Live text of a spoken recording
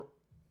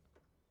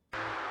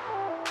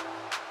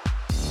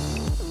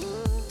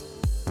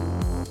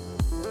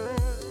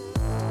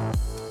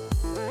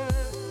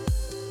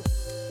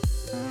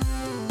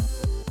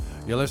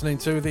You're listening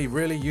to the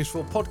Really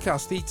Useful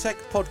Podcast, the tech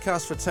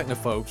podcast for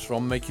technophobes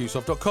from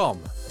makeuseof.com.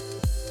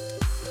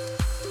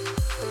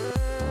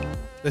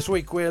 This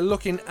week we're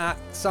looking at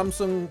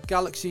Samsung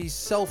Galaxy's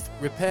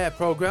self-repair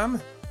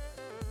program,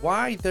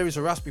 why there is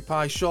a Raspberry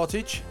Pi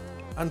shortage,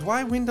 and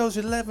why Windows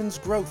 11's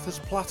growth has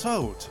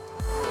plateaued.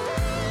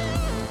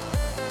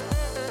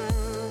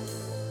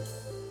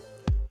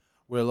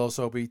 We'll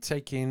also be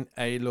taking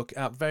a look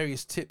at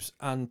various tips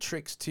and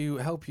tricks to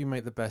help you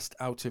make the best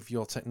out of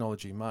your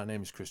technology. My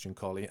name is Christian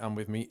Colley, and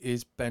with me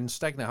is Ben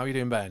Stegner. How are you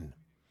doing, Ben?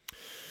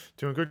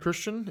 Doing good,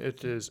 Christian.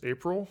 It is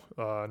April.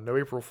 No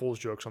April Fool's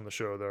jokes on the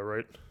show, though,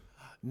 right?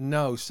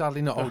 No,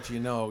 sadly not. Oh, do you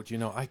know?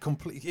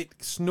 It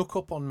snuck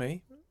up on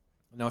me.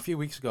 Now, a few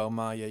weeks ago,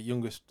 my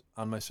youngest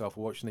and myself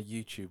were watching a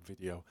YouTube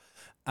video,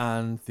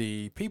 and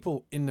the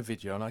people in the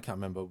video, and I can't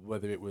remember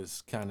whether it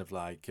was kind of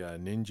like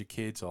Ninja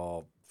Kids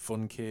or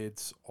Fun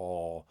Kids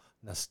or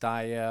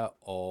Nastya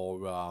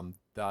or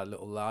that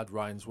little lad,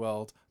 Ryan's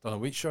World. Don't know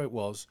which show it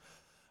was,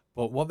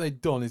 but what they'd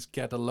done is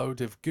get a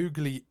load of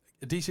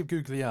adhesive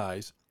googly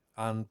eyes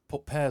and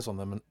put pairs on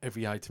them on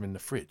every item in the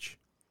fridge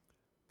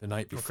the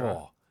night before.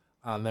 Okay.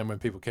 And then when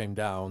people came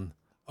down,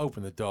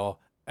 opened the door,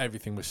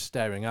 everything was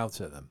staring out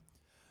at them.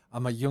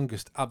 And my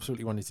youngest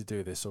absolutely wanted to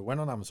do this, so I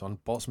went on Amazon,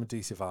 bought some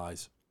adhesive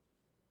eyes.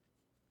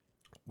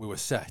 We were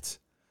set.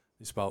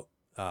 It's about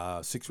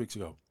 6 weeks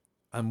ago.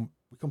 And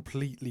we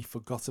completely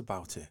forgot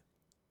about it.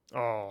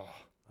 Oh.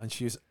 And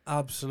she was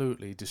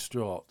absolutely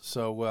distraught.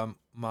 So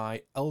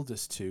my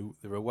eldest two,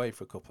 they were away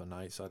for a couple of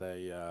nights at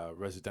a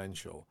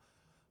residential.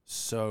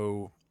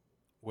 So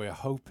we're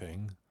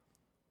hoping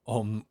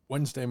on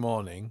Wednesday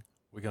morning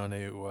we're going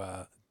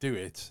to do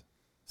it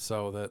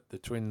so that the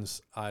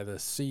twins either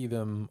see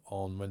them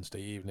on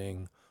Wednesday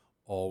evening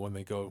or when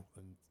they go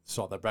and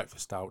sort their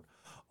breakfast out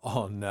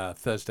on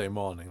Thursday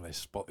morning, they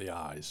spot the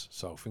eyes.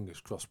 So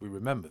fingers crossed we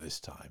remember this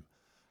time.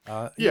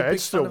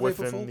 It's still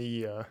within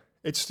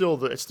it's still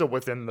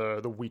within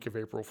the week of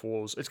April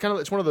Fools. It's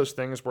one of those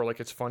things where like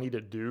it's funny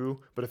to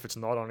do, but if it's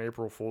not on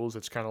April Fools,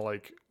 it's kind of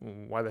like,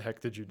 why the heck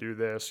did you do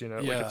this?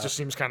 Like it just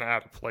seems kind of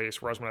out of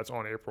place. Whereas when it's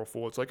on April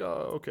Fool, it's like,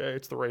 oh, okay,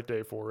 it's the right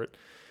day for it.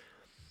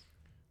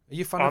 Are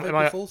you a fan of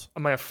April Fools?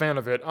 Am I a fan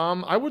of it?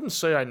 I wouldn't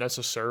say I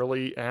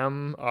necessarily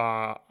am.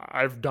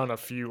 I've done a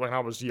few. When I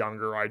was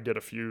younger, I did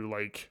a few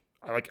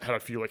had a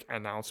few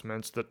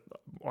announcements that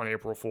on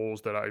April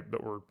Fools that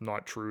were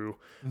not true,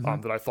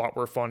 that I thought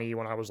were funny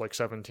when I was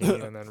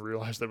 17, and then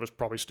realized it was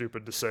probably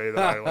stupid to say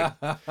that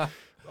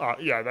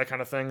that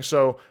kind of thing.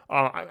 So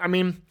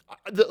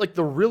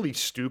the really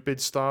stupid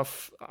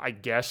stuff, I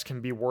guess,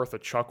 can be worth a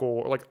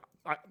chuckle.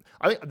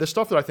 I think the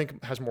stuff that I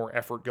think has more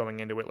effort going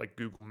into it, like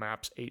Google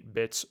Maps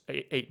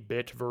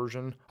 8-bit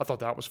version, I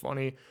thought that was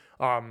funny.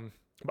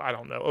 But I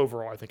don't know.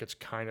 Overall, I think it's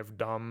kind of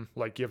dumb.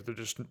 You have to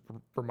just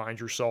remind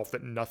yourself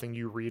that nothing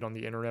you read on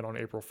the internet on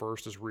April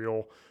 1st is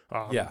real.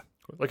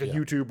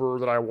 YouTuber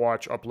that I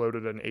watch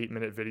uploaded an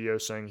 8-minute video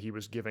saying he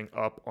was giving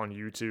up on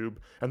YouTube.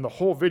 And the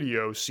whole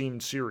video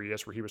seemed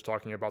serious, where he was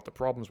talking about the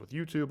problems with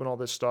YouTube and all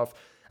this stuff.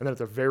 And then at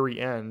the very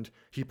end,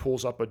 he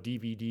pulls up a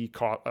DVD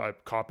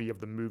copy of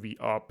the movie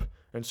Up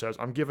and says,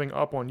 "I'm giving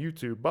up on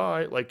YouTube.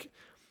 Bye."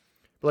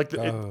 I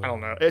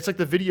don't know. It's like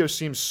the video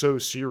seems so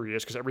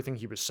serious because everything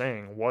he was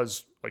saying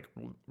was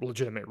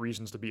legitimate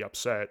reasons to be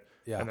upset.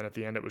 Yeah. And then at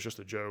the end, it was just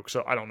a joke.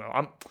 So I don't know.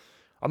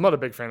 I'm not a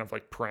big fan of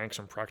pranks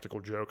and practical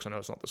jokes. I know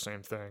it's not the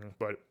same thing,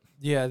 but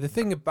yeah, the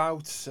thing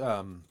about,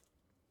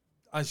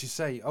 as you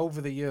say,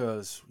 over the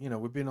years,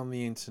 we've been on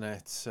the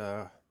internet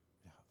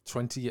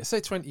 20 years.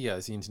 Say 20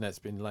 years. The internet's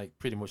been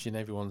pretty much in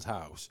everyone's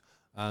house.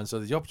 And so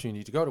there's the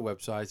opportunity to go to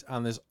websites,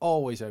 and there's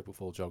always April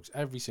Fool jokes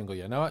every single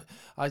year. Now,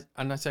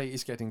 I say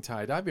it's getting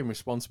tired. I've been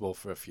responsible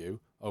for a few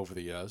over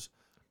the years.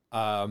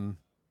 So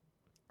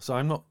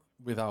I'm not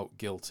without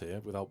guilt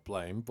here, without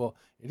blame, but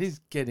it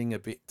is getting a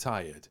bit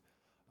tired.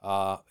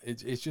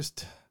 It's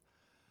just...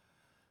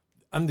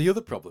 And the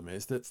other problem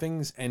is that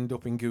things end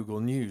up in Google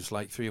News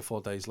 3 or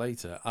 4 days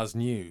later as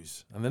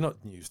news. And they're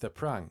not news, they're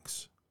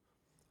pranks.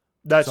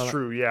 That's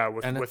true, yeah.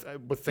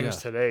 With things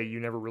today,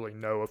 you never really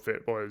know if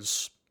it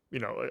was...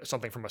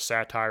 something from a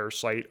satire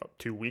site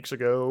 2 weeks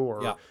ago,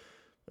 or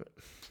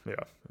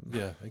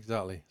yeah,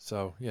 exactly.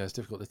 So it's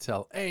difficult to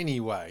tell.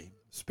 Anyway,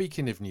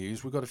 speaking of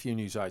news, we've got a few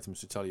news items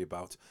to tell you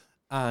about,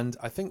 and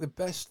I think the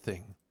best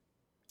thing,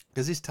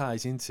 because this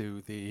ties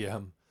into the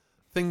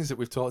things that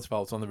we've talked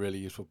about on the Really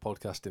Useful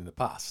podcast in the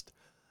past,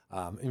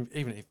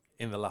 even if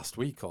in the last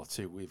week or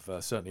two we've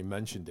certainly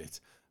mentioned it.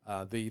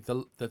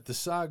 The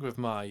saga of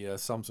my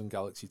Samsung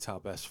Galaxy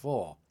Tab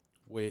S4,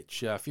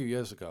 which a few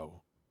years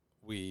ago.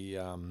 We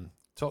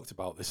talked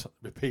about this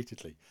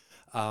repeatedly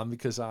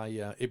because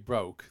it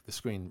broke, the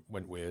screen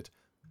went weird,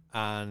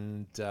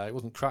 and it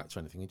wasn't cracked or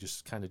anything, it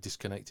just kind of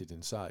disconnected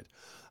inside.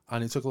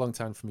 And it took a long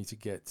time for me to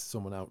get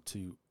someone out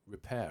to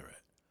repair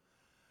it.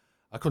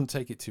 I couldn't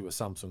take it to a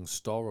Samsung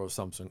store or a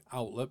Samsung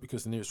outlet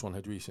because the nearest one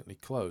had recently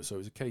closed, so it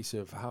was a case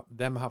of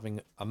them having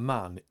a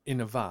man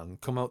in a van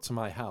come out to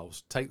my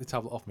house, take the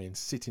tablet off me and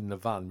sit in the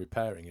van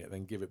repairing it,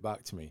 then give it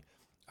back to me.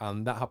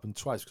 And that happened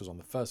twice because on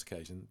the first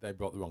occasion, they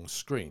brought the wrong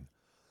screen.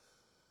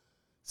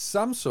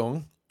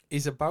 Samsung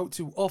is about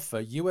to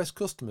offer US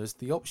customers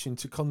the option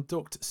to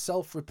conduct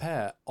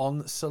self-repair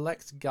on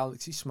select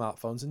Galaxy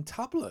smartphones and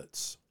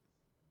tablets.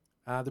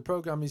 The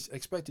program is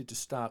expected to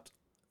start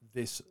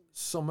this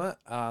summer,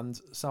 and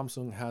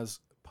Samsung has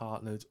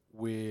partnered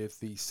with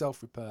the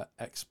self-repair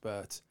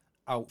expert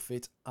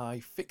outfit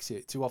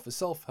iFixit to offer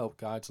self-help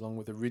guides along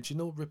with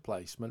original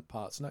replacement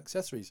parts and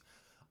accessories.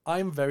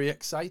 I'm very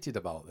excited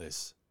about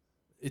this.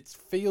 It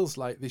feels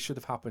like this should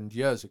have happened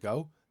years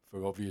ago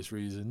for obvious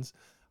reasons,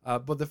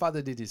 but the fact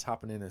that it is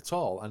happening at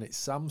all and it's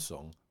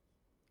Samsung,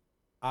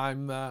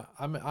 I'm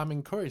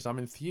encouraged. I'm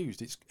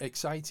enthused. It's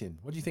exciting.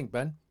 What do you think,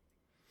 Ben?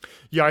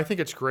 Yeah, I think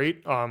it's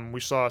great. We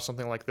saw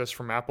something like this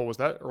from Apple. Was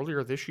that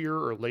earlier this year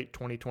or late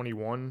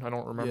 2021? I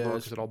don't remember Yeah,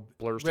 because it all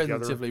blurs together.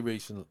 relatively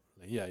recently.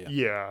 Yeah.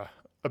 Yeah,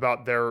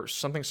 about there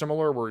something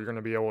similar where you're going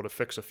to be able to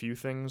fix a few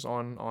things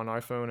on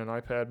iPhone and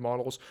iPad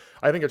models.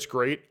 I think it's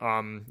great.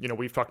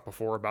 We've talked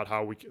before about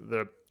how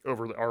the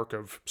over the arc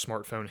of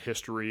smartphone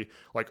history,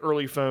 like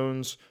early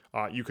phones,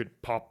 you could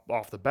pop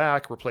off the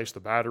back, replace the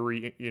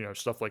battery,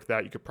 stuff like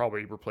that. You could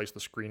probably replace the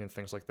screen and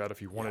things like that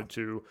if you wanted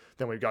to.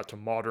 Then we got to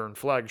modern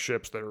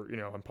flagships that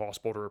are,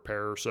 impossible to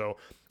repair. So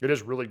it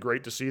is really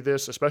great to see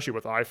this, especially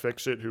with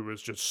iFixit, who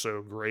is just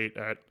so great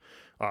at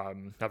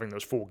having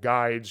those full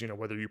guides,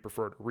 whether you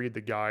prefer to read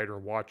the guide or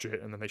watch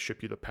it, and then they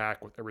ship you the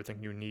pack with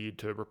everything you need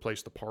to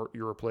replace the part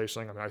you're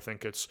replacing. I mean, I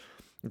think it's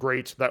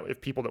great that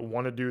if people that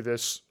want to do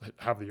this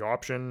have the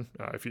option.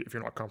 If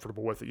you're not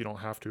comfortable with it, you don't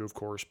have to, of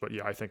course. But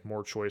yeah, I think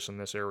more choice in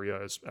this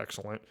area is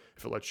excellent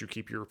if it lets you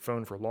keep your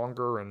phone for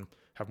longer and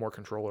have more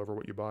control over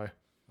what you buy.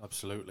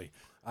 Absolutely.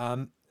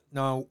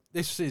 Now,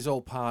 this is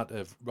all part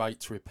of Right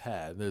to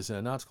Repair. There's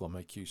an article I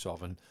make use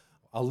of, and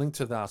I'll link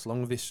to that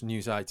along with this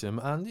news item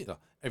and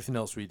everything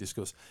else we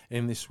discuss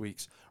in this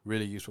week's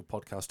really useful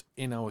podcast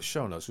in our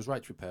show notes. Because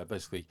Right to Repair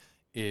basically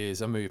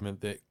is a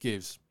movement that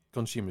gives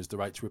consumers the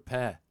right to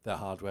repair their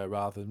hardware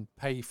rather than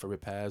pay for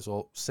repairs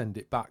or send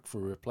it back for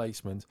a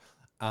replacement,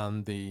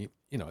 and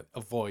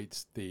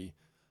avoids the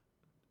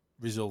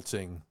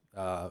resulting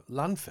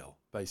landfill,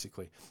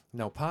 basically.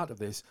 Now, part of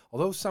this,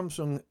 although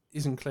Samsung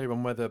isn't clear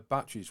on whether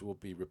batteries will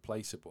be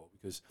replaceable,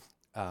 because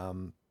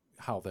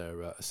how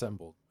they're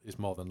assembled is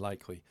more than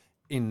likely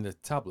in the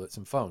tablets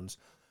and phones,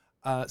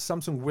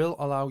 Samsung will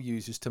allow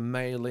users to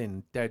mail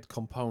in dead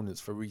components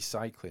for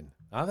recycling.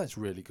 Now, that's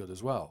really good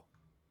as well.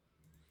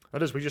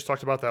 That is, we just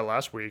talked about that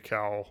last week.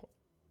 How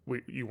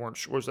you weren't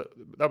sure.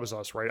 That was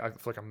us, right? I feel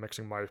like I'm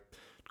mixing my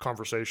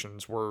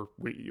conversations where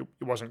it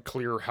wasn't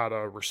clear how to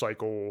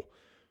recycle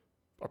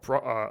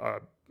a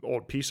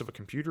old piece of a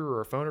computer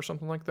or a phone or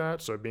something like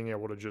that. So being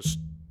able to just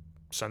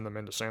send them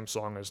into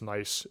Samsung is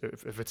nice.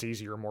 If it's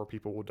easier, more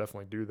people will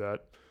definitely do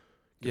that.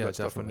 Give that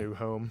stuff a new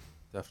home.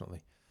 Definitely.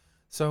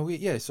 So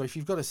so if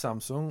you've got a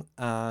Samsung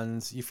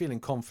and you're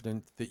feeling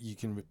confident that you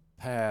can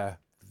repair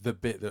the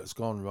bit that's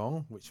gone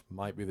wrong, which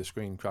might be the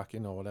screen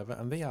cracking or whatever,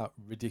 and they are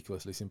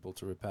ridiculously simple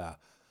to repair.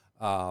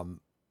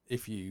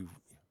 If you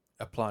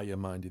apply your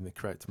mind in the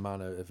correct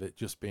manner of it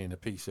just being a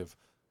piece of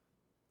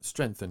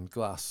strengthened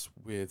glass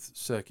with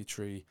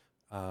circuitry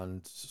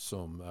and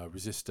some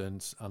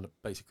resistance and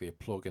basically a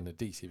plug and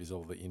adhesive is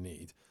all that you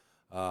need.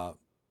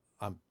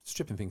 I'm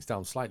stripping things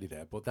down slightly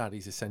there, but that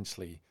is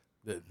essentially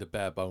the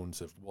bare bones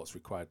of what's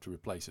required to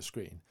replace a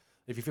screen.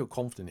 If you feel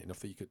confident enough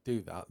that you could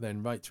do that,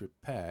 then Right to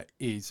Repair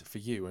is for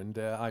you. And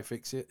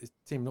iFixit is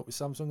teaming up with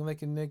Samsung, and they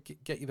can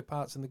get you the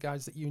parts and the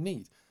guides that you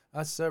need.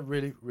 That's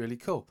really, really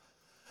cool.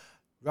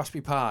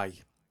 Raspberry Pi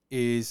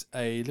is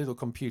a little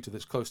computer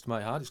that's close to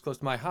my heart. It's close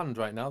to my hand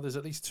right now. There's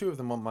at least 2 of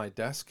them on my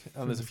desk,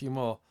 and there's a few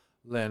more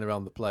laying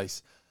around the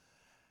place.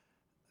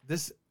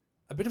 There's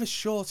a bit of a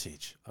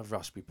shortage of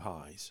Raspberry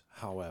Pis,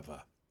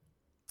 however.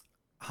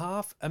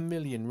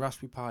 500,000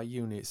 Raspberry Pi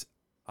units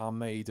are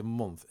made a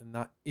month, and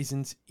that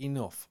isn't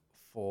enough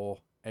for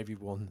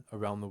everyone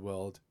around the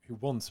world who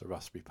wants a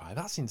Raspberry Pi.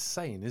 That's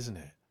insane, isn't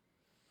it?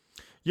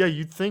 Yeah,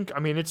 you'd think. I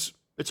mean, it's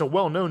a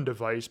well-known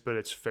device, but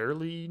it's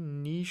fairly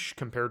niche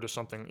compared to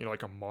something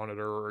like a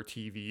monitor or a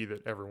TV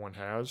that everyone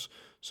has.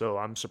 So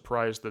I'm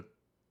surprised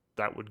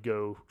that would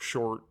go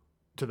short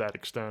to that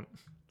extent.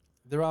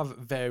 There are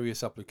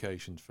various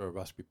applications for a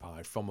Raspberry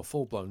Pi, from a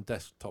full-blown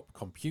desktop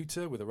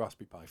computer with a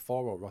Raspberry Pi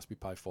 4 or Raspberry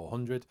Pi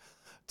 400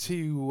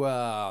 to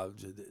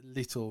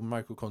little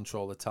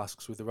microcontroller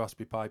tasks with the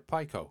Raspberry Pi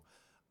Pico.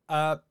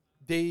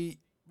 The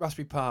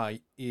Raspberry Pi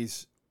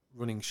is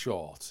running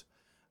short,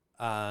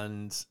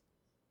 and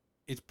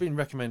it's been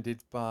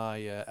recommended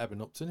by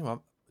Eben Upton, a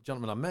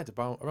gentleman I met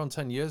around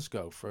 10 years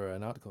ago for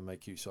an article I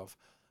make use of,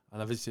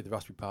 and I visited the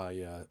Raspberry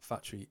Pi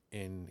factory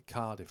in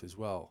Cardiff as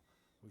well,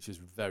 which is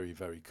very,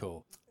 very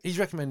cool. He's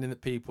recommending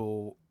that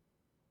people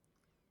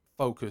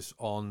focus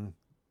on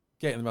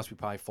getting the Raspberry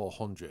Pi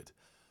 400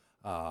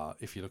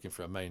 if you're looking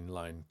for a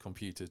mainline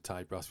computer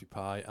type Raspberry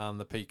Pi, and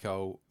the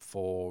Pico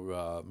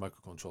for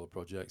microcontroller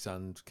projects,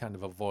 and kind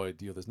of avoid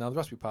the others. Now, the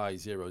Raspberry Pi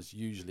Zeros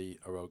usually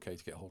are okay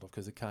to get hold of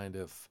because they're kind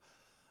of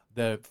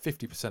they're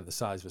 50% the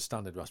size of a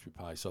standard Raspberry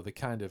Pi, so they're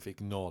kind of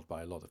ignored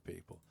by a lot of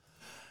people.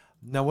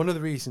 Now, one of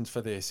the reasons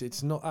for this,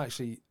 it's not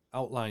actually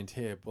outlined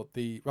here, but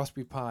the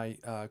Raspberry Pi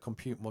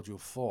Compute Module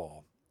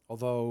 4,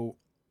 although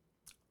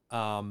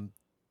the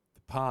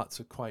parts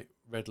are quite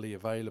readily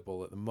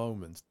available at the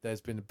moment,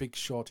 there's been a big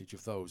shortage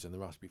of those in the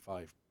Raspberry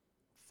Pi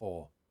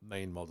 4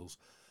 main models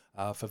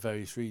for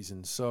various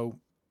reasons. So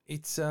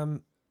it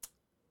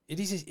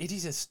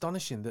is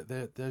astonishing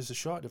that there's a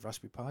shortage of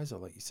Raspberry Pis,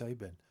 like you say,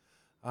 Ben.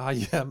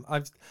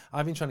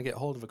 I've been trying to get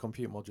hold of a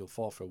Compute Module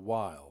 4 for a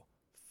while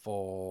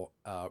for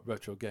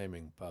retro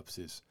gaming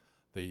purposes,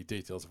 the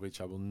details of which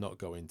I will not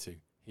go into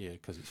here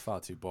because it's far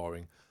too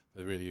boring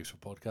for a really useful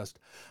podcast.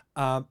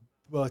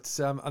 But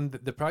and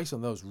the price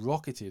on those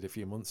rocketed a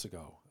few months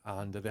ago,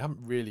 and they haven't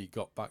really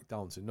got back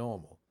down to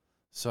normal.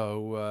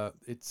 So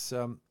it's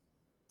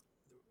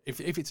if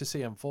it's a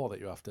CM4 that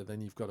you're after,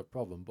 then you've got a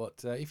problem.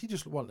 But if you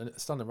just want a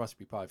standard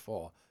Raspberry Pi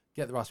 4,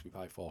 get the Raspberry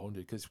Pi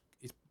 400 because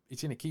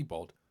it's in a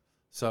keyboard.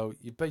 So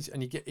you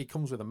basically, and it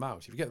comes with a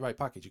mouse. If you get the right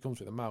package, it comes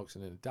with a mouse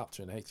and an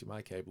adapter and a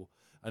HDMI cable,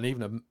 and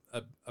even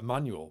a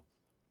manual.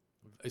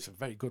 It's a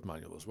very good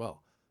manual as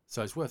well.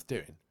 So it's worth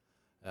doing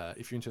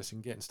if you're interested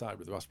in getting started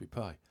with the Raspberry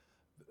Pi.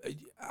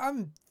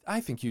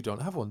 I think you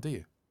don't have one, do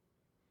you?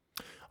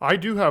 I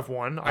do have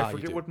one. I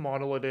forget what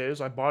model it is.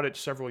 I bought it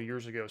several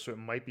years ago, so it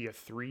might be a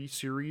 3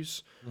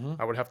 series.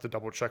 I would have to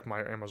double check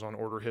my Amazon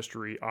order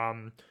history.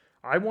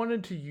 I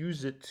wanted to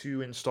use it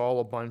to install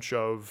a bunch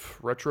of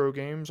retro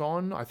games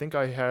on. I think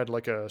I had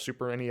like a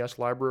Super NES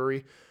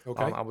library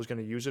I was going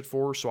to use it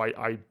for. So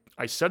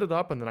I set it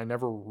up and then I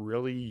never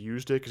really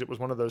used it because it was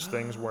one of those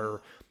things where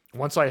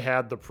once I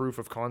had the proof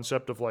of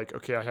concept of like,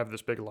 okay, I have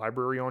this big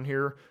library on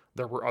here,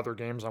 there were other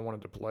games I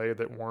wanted to play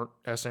that weren't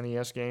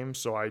SNES games,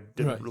 so I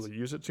didn't really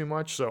use it too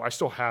much. So I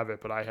still have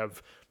it, but I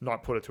have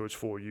not put it to its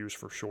full use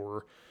for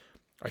sure.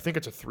 I think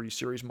it's a 3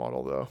 series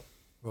model though.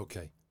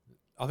 Okay.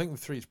 I think the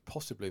 3 is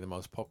possibly the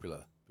most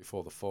popular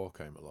before the 4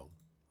 came along.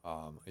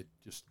 It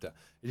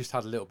just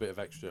had a little bit of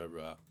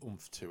extra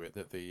oomph to it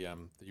that the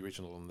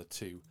original and the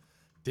 2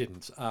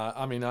 didn't.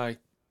 I mean, I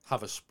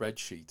have a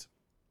spreadsheet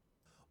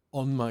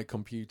on my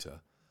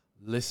computer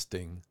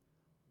listing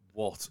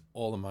what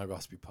all of my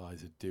Raspberry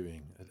Pis are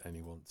doing at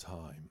any one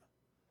time.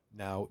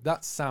 Now,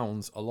 that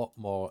sounds a lot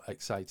more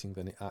exciting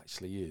than it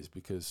actually is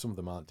because some of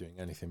them aren't doing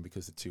anything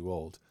because they're too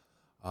old.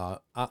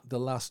 At the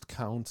last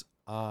count,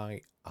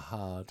 I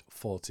had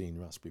 14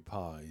 Raspberry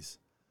Pis,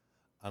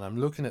 and I'm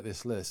looking at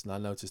this list and I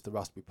noticed the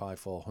Raspberry Pi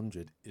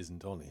 400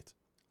 isn't on it.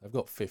 I've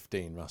got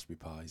 15 Raspberry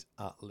Pis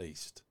at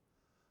least.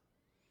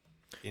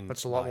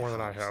 That's a lot more than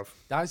I have.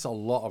 That's a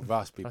lot of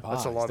Raspberry Pis.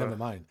 That's a lot. Never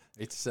mind.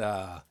 It's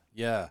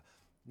yeah.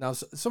 Now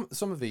some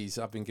of these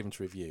I've been given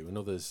to review, and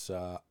others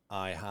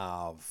I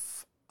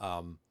have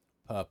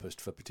purposed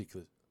for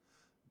particular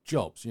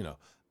jobs, you know.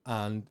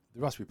 And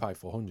the Raspberry Pi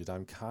 400,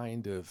 I'm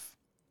kind of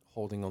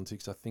holding on to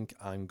because I think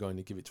I'm going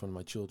to give it to one of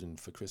my children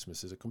for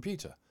Christmas as a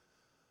computer.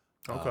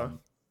 Okay.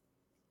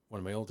 One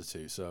of my older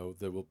two. So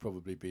there will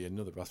probably be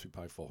another Raspberry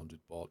Pi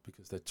 400 bought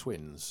because they're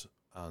twins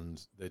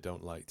and they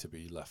don't like to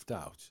be left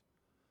out.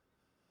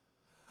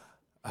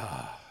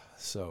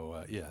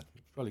 Yeah,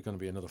 probably going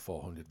to be another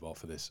 400 bought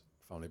for this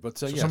family. But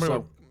somebody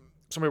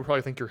would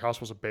probably think your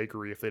house was a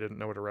bakery if they didn't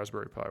know what a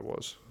Raspberry Pi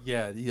was.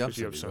 Yeah, you're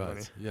absolutely right.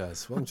 Many.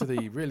 Yes, welcome to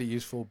the really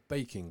useful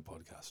baking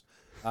podcast.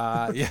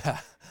 Yeah,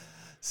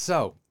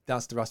 so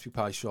that's the Raspberry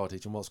Pi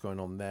shortage and what's going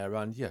on there.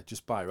 And yeah,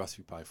 just buy a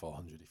Raspberry Pi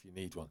 400 if you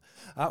need one.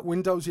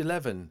 Windows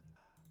 11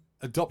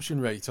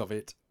 adoption rate of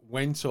it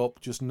went up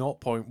just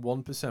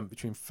 0.1%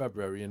 between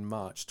February and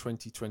March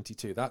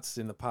 2022. That's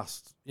in the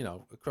past,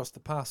 across the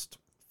past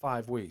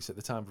 5 weeks at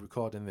the time of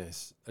recording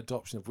this,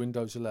 adoption of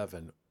Windows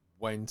 11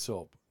 went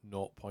up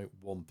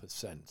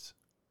 0.1%.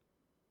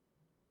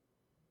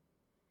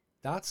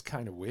 That's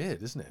kind of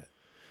weird, isn't it?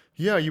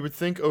 Yeah, you would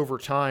think over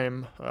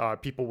time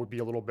people would be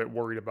a little bit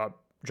worried about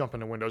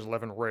jumping to Windows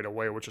 11 right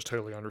away, which is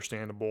totally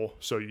understandable.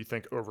 So you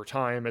think over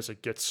time, as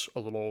it gets a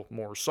little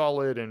more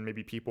solid and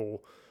maybe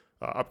people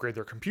upgrade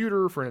their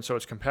computer for it so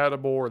it's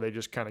compatible, or they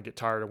just kind of get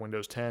tired of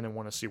Windows 10 and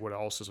want to see what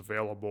else is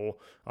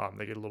available.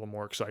 They get a little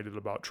more excited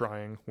about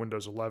trying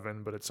Windows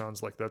 11, but it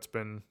sounds like that's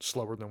been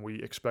slower than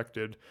we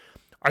expected.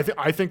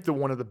 I think that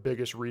one of the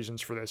biggest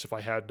reasons for this, if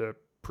I had to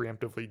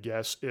preemptively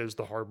guess, is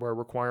the hardware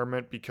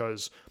requirement,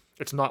 because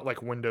it's not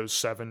like Windows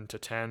 7 to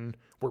 10,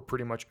 where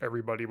pretty much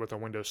everybody with a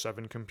Windows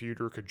 7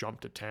 computer could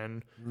jump to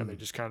 10, and they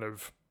just kind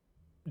of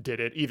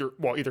did it either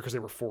because they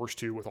were forced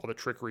to with all the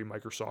trickery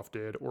Microsoft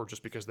did, or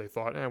just because they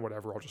thought,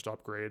 whatever, I'll just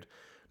upgrade.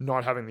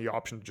 Not having the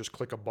option to just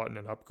click a button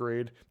and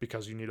upgrade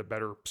because you need a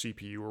better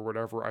CPU or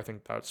whatever, I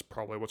think that's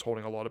probably what's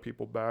holding a lot of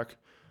people back.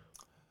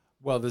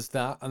 Well, there's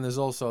that, and there's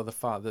also the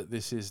fact that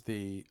this is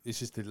the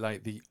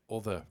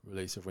other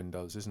release of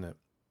Windows, isn't it?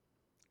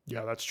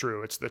 Yeah, that's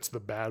true. It's the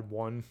bad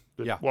one.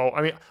 Yeah. Well,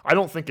 I mean, I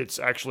don't think it's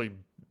actually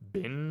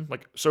been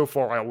like so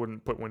far. I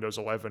wouldn't put Windows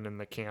 11 in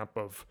the camp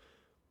of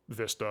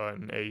Vista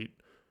and 8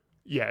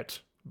 yet.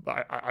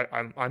 But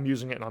I'm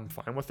using it and I'm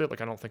fine with it.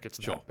 Like, I don't think it's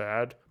that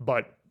bad.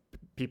 But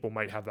people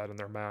might have that in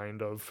their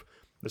mind of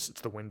It's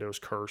the Windows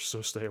curse,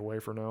 so stay away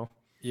for now.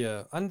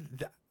 Yeah,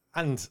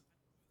 and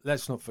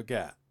let's not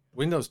forget,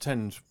 Windows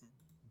 10's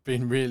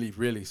been really,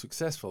 really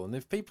successful. And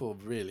if people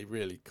are really,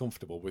 really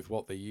comfortable with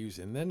what they're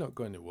using, they're not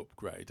going to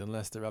upgrade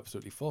unless they're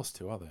absolutely forced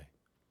to, are they?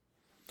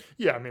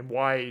 Yeah, I mean,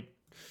 why?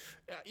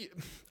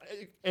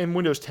 And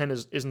Windows 10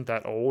 isn't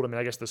that old. I mean,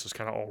 I guess this is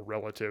kind of all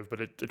relative,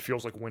 but it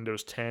feels like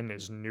Windows 10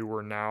 is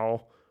newer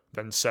now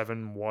than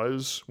 7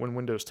 was when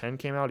Windows 10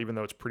 came out, even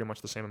though it's pretty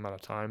much the same amount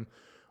of time.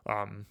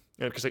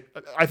 Because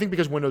I think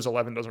because Windows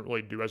 11 doesn't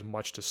really do as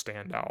much to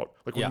stand out.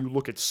 Like when Yeah. you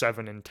look at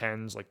 7 and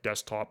 10's like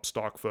desktop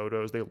stock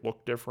photos, they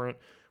look different,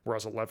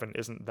 whereas 11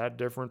 isn't that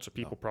different. So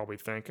people probably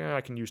think, I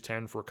can use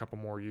 10 for a couple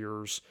more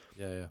years.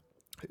 Yeah.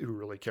 Who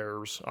really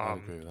cares? I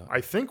agree with that.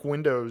 I think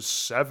Windows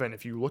 7,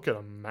 if you look at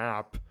a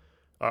map,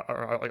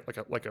 or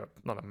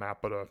not a map,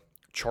 but a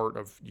chart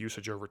of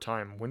usage over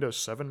time, Windows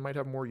 7 might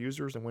have more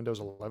users than Windows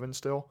 11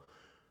 still.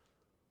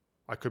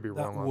 I could be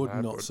wrong on that. That would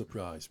not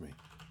surprise me.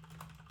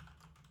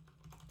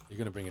 You're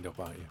going to bring it up,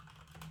 aren't you?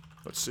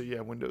 Let's see. Yeah,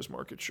 Windows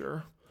market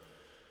share.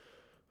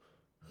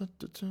 Oh,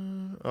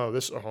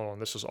 hold on.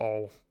 This is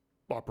all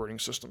operating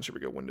systems. Here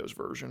we go. Windows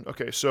version.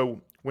 Okay,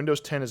 so Windows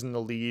 10 is in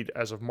the lead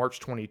as of March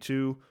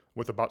 22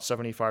 with about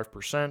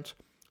 75%.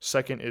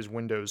 Second is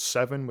Windows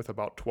 7 with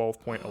about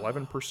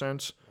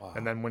 12.11%. Wow.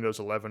 And then Windows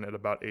 11 at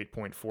about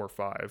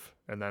 8.45.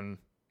 And then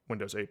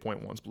Windows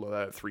 8.1 is below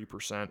that at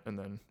 3%. And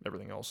then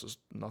everything else is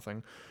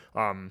nothing.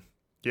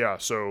 Yeah,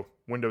 so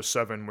Windows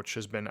 7, which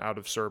has been out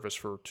of service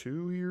for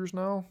 2 years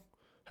now,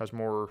 has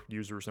more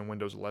users than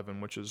Windows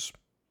 11, which is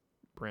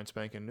brand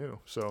spanking new.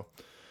 So,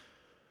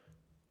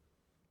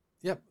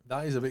 yep,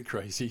 that is a bit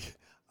crazy.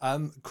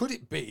 Could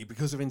it be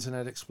because of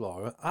Internet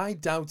Explorer? I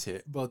doubt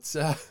it, but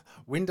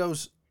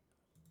Windows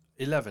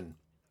 11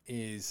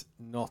 is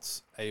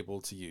not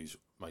able to use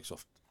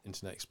Microsoft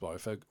Internet Explorer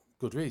for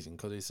good reason,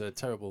 because it's a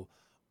terrible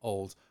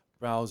old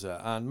browser,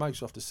 and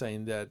Microsoft is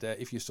saying that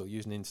if you're still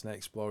using Internet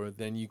Explorer,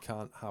 then you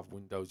can't have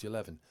Windows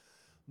 11.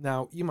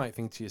 Now, you might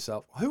think to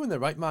yourself, who in their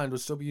right mind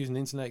would still be using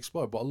Internet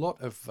Explorer? But a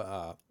lot of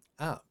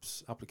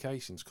apps,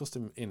 applications,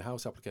 custom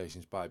in-house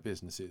applications by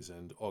businesses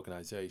and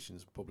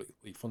organizations,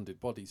 publicly funded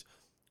bodies,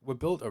 were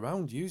built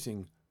around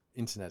using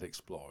Internet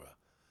Explorer.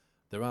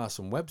 There are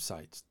some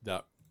websites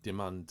that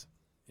demand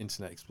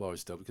Internet Explorer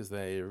still because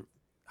they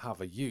have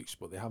a use,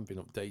 but they haven't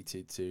been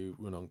updated to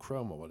run on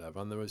Chrome or whatever.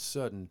 And there are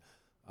certain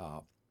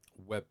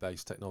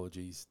web-based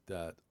technologies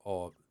that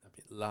are a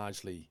bit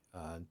largely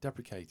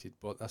deprecated,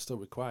 but are still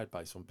required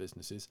by some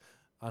businesses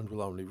and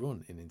will only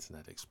run in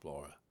Internet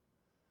Explorer.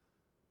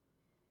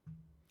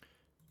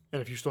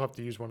 and if you still have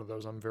to use one of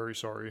those, I'm very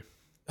sorry.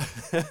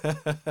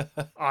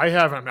 I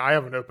haven't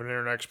opened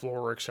Internet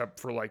Explorer except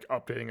for like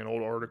updating an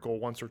old article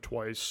once or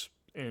twice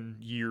in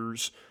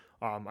years.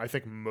 I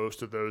think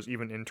most of those,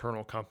 even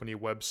internal company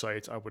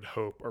websites, I would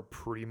hope are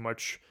pretty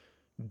much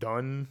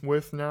done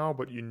with now,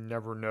 but you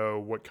never know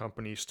what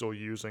company's still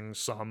using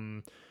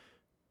some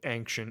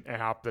ancient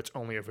app that's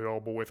only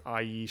available with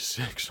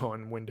IE6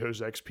 on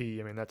Windows XP.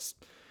 I mean, that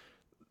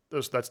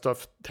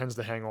stuff tends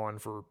to hang on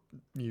for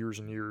years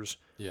and years.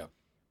 Yeah.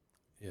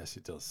 Yes,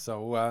 it does.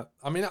 So,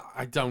 I mean,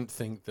 I don't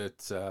think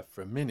that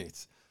for a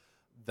minute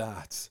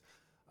that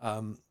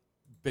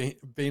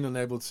being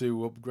unable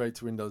to upgrade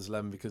to Windows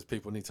 11 because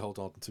people need to hold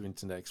on to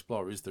Internet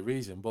Explorer is the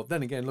reason. But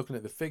then again, looking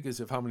at the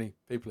figures of how many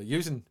people are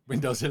using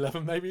Windows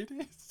 11, maybe it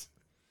is.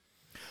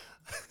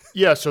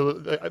 Yeah.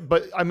 So,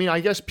 but I mean,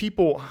 I guess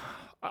people,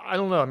 I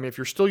don't know. I mean, if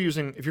you're still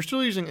using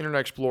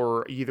Internet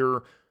Explorer,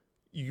 either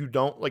you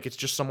don't, like, it's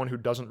just someone who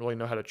doesn't really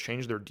know how to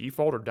change their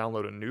default or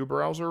download a new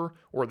browser,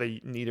 or they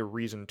need a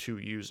reason to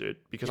use it.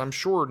 Because I'm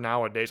sure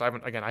nowadays, I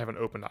haven't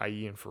opened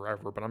IE in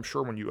forever, but I'm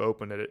sure when you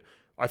open it,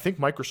 I think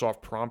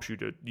Microsoft prompts you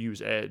to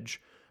use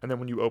Edge, and then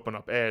when you open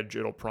up Edge,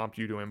 it'll prompt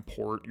you to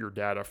import your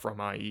data from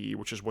IE,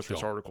 which is what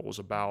this article is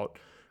about.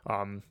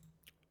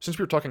 Since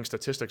we were talking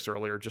statistics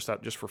earlier, just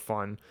for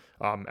fun,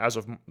 as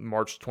of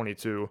March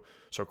 22,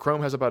 so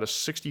Chrome has about a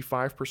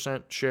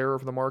 65% share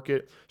of the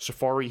market.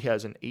 Safari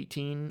has an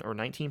 18 or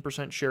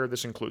 19% share.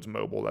 This includes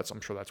mobile. I'm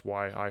sure that's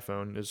why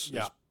iPhone is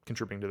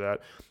contributing to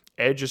that.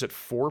 Edge is at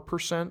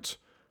 4%.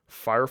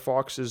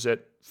 Firefox is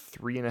at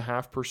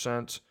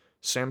 3.5%.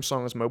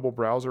 Samsung's mobile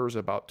browser is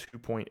about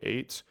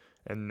 2.8%,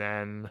 and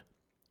then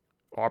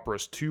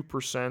Opera's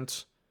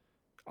 2%.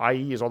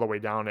 IE is all the way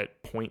down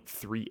at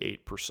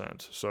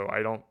 0.38%. So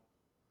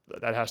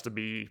that has to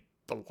be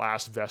the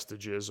last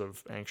vestiges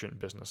of ancient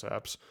business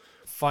apps.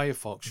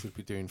 Firefox should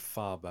be doing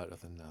far better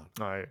than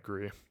that. I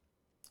agree.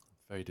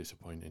 Very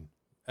disappointing.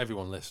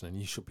 Everyone listening,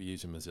 you should be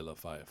using Mozilla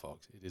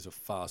Firefox. It is a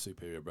far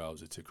superior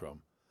browser to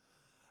Chrome.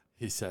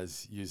 He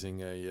says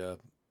using a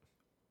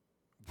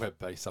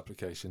web-based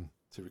application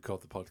to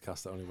record the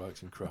podcast that only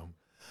works in Chrome.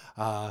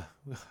 No,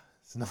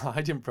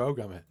 I didn't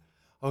program it.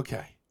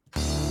 Okay.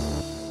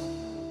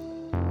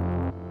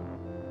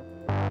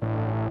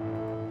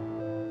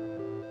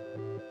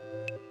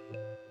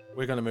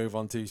 We're going to move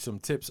on to some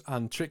tips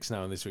and tricks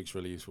now in this week's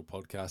Really Useful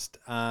podcast.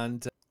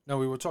 And now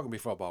we were talking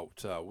before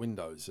about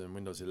Windows and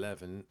Windows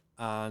 11.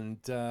 And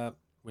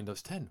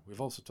Windows 10,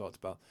 we've also talked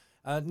about.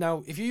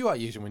 Now, if you are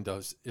using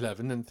Windows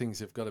 11 and things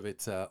have got a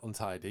bit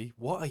untidy,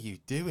 what are you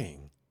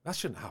doing? That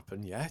shouldn't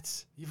happen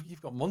yet.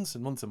 You've got months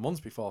and months and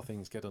months before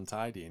things get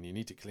untidy and you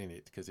need to clean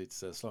it because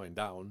it's slowing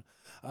down.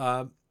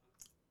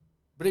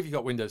 But if you've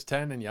got Windows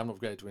 10 and you haven't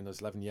upgraded to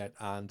Windows 11 yet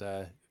and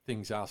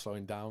things are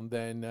slowing down,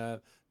 then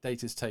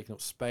data's taking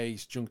up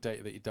space, junk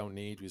data that you don't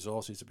need,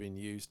 resources are being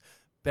used.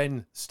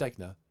 Ben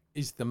Stegner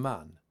is the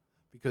man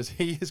because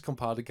he has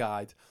compiled a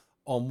guide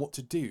on what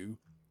to do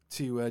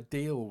to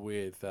deal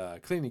with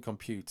cleaning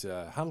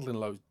computer, handling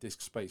low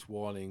disk space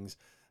warnings,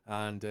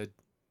 and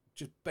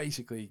just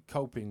basically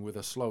coping with a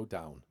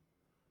slowdown.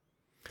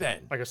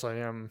 Ben. I guess I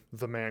am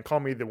the man.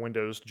 Call me the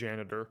Windows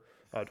janitor.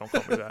 Don't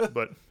call me that.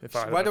 But if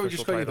I Why don't we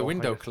just call you the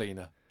window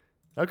cleaner?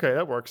 Okay,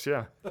 that works.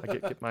 Yeah,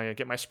 I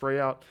get my spray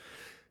out.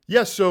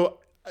 Yeah, so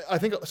I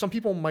think some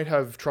people might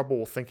have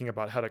trouble thinking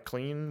about how to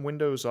clean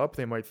Windows up.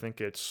 They might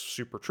think it's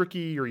super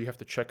tricky, or you have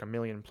to check a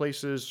million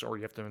places, or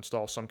you have to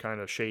install some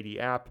kind of shady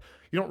app.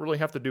 You don't really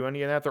have to do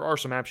any of that. There are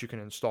some apps you can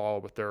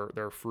install, but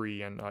they're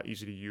free and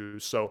easy to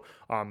use. So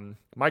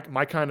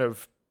my kind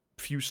of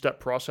few-step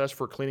process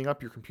for cleaning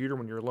up your computer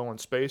when you're low on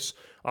space.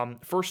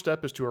 First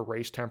step is to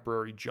erase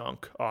temporary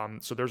junk.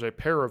 So there's a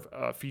pair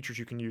of features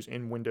you can use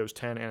in Windows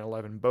 10 and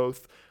 11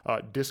 both.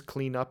 Disk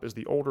Cleanup is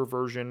the older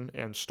version,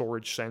 and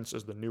Storage Sense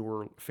is the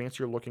newer,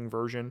 fancier-looking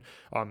version.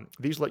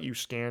 These let you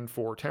scan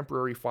for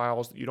temporary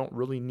files that you don't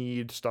really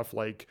need, stuff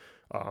like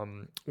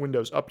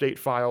Windows Update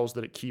files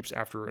that it keeps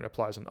after it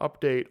applies an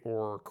update,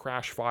 or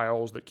crash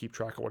files that keep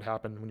track of what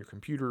happened when your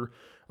computer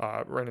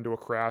ran into a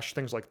crash,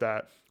 things like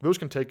that. Those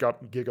can take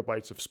up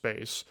gigabytes of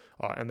space,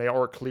 and they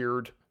are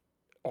cleared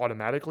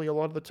automatically a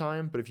lot of the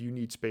time, but if you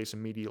need space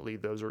immediately,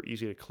 those are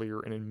easy to clear,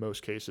 and in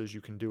most cases,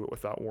 you can do it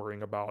without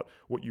worrying about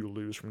what you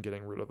lose from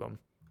getting rid of them.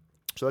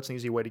 So that's an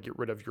easy way to get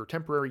rid of your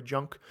temporary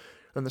junk.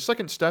 And the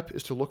second step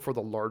is to look for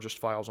the largest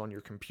files on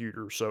your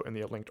computer. So in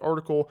the linked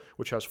article,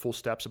 which has full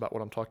steps about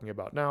what I'm talking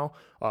about now,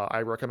 I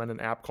recommend an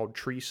app called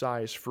Tree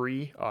Size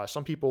Free.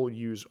 Some people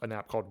use an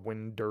app called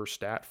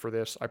WinDirStat for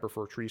this. I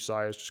prefer Tree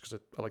Size just because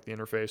I like the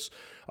interface.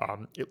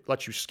 It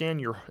lets you scan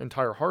your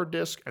entire hard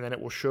disk, and then it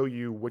will show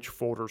you which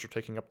folders are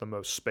taking up the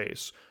most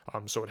space.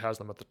 So it has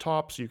them at the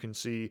top, so you can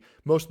see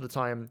most of the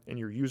time in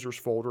your users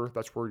folder,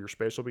 that's where your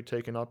space will be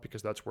taken up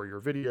because that's where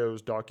your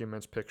videos,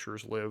 documents,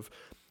 pictures live.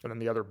 And then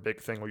the other big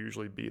thing will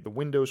usually be the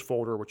Windows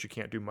folder, which you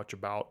can't do much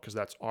about because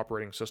that's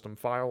operating system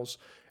files,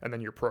 and then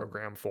your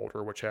program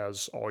folder, which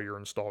has all your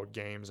installed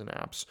games and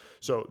apps.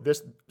 So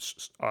this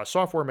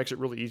software makes it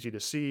really easy to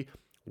see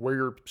where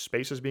your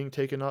space is being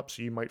taken up.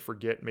 So you might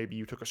forget, maybe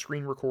you took a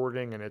screen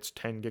recording and it's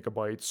 10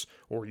 gigabytes,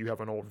 or you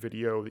have an old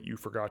video that you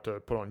forgot to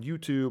put on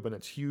YouTube and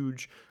it's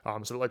huge.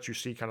 So it lets you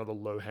see kind of the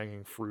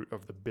low-hanging fruit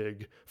of the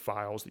big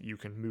files that you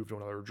can move to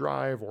another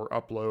drive or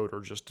upload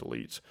or just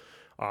delete.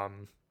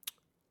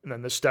 And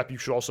then this step, you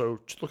should also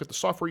look at the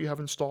software you have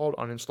installed,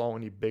 uninstall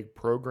any big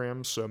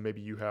programs. So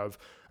maybe you have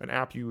an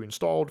app you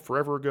installed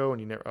forever ago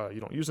and you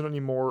don't use it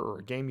anymore, or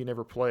a game you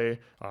never play.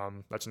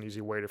 That's an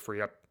easy way to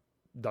free up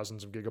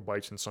dozens of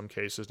gigabytes in some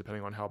cases,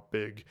 depending on how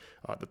big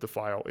that the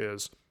file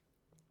is.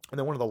 And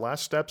then one of the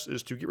last steps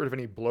is to get rid of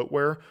any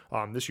bloatware.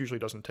 This usually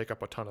doesn't take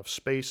up a ton of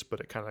space, but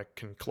it kind of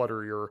can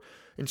clutter your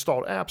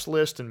installed apps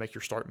list and make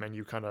your start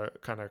menu kind of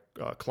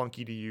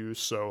clunky to use.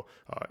 So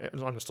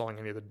uninstalling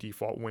any of the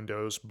default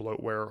Windows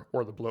bloatware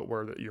or the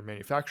bloatware that your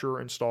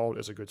manufacturer installed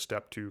is a good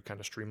step to kind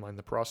of streamline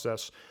the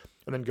process.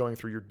 And then going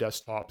through your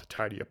desktop to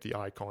tidy up the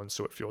icons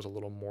so it feels a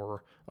little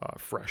more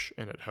fresh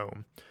and at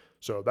home.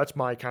 So that's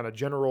my kind of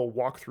general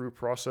walkthrough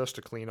process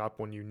to clean up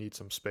when you need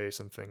some space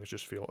and things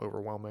just feel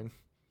overwhelming.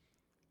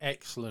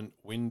 Excellent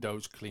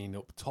Windows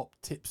cleanup top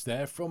tips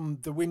there from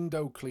the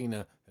window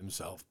cleaner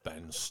himself,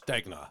 Ben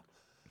Stegner.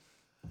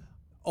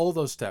 All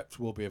those steps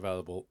will be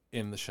available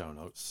in the show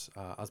notes,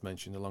 as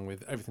mentioned, along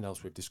with everything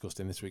else we've discussed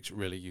in this week's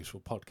really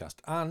useful podcast.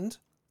 And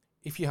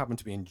if you happen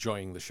to be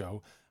enjoying the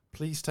show,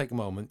 please take a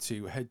moment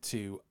to head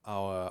to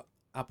our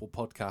Apple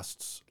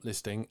Podcasts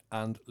listing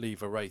and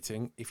leave a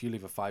rating. If you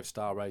leave a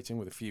 5-star rating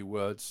with a few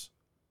words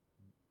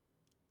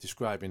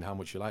describing how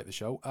much you like the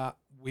show,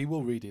 we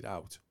will read it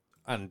out.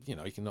 And, you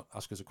can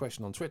ask us a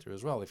question on Twitter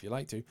as well if you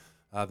like to.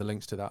 The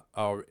links to that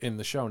are in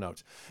the show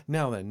notes.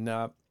 Now then,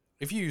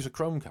 if you use a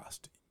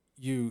Chromecast,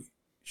 you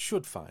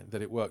should find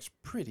that it works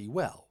pretty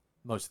well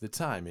most of the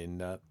time.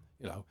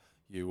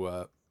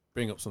 You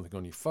bring up something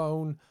on your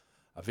phone,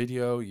 a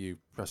video, you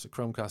press the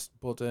Chromecast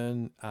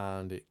button,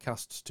 and it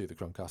casts to the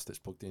Chromecast that's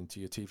plugged into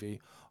your TV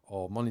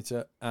or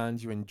monitor,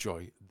 and you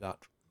enjoy that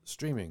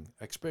streaming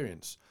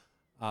experience.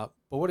 But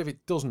what if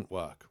it doesn't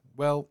work?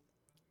 Well,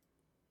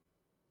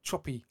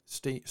 choppy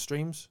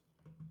streams,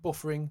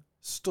 buffering,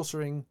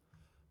 stuttering,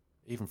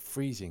 even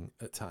freezing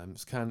at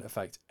times can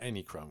affect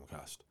any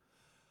Chromecast.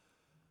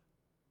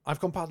 I've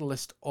compiled a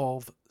list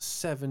of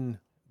 7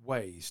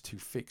 ways to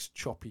fix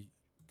choppy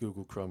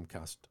Google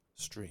Chromecast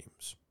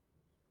streams.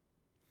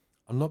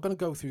 I'm not going to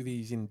go through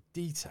these in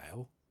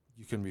detail.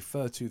 You can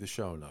refer to the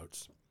show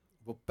notes.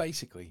 But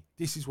basically,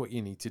 this is what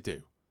you need to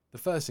do. The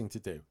first thing to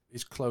do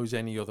is close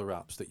any other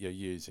apps that you're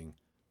using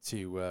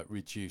to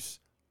reduce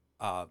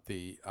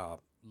the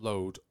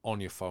load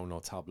on your phone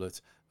or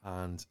tablet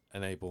and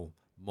enable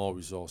more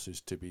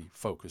resources to be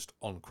focused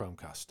on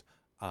Chromecast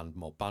and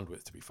more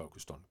bandwidth to be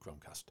focused on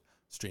Chromecast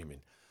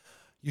streaming.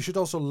 You should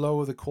also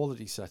lower the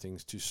quality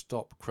settings to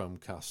stop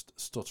Chromecast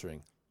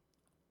stuttering.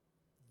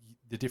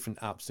 The different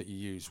apps that you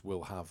use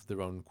will have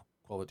their own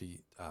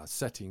quality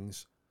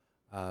settings.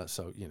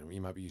 So,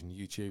 you might be using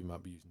YouTube, you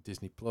might be using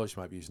Disney Plus,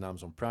 you might be using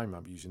Amazon Prime, you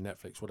might be using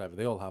Netflix, whatever.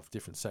 They all have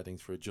different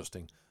settings for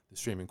adjusting the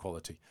streaming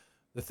quality.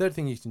 The third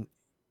thing you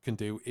can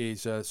do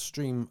is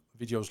stream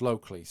videos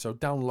locally. So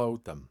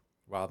download them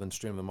rather than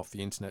stream them off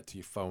the internet to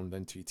your phone,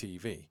 then to your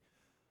TV.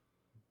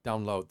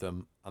 Download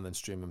them and then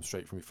stream them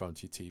straight from your phone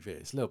to your TV.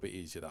 It's a little bit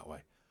easier that way.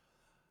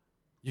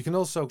 You can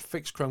also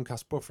fix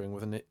Chromecast buffering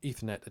with an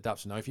Ethernet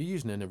adapter. Now, if you're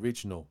using an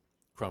original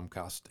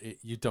Chromecast,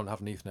 you don't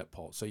have an Ethernet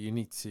port, so you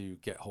need to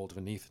get hold of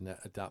an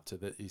Ethernet adapter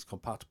that is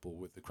compatible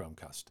with the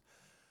Chromecast.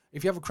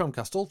 If you have a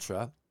Chromecast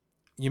Ultra,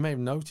 you may have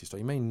noticed, or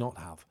you may not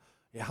have,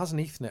 it has an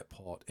Ethernet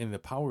port in the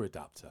power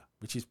adapter,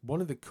 which is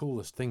one of the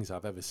coolest things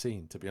I've ever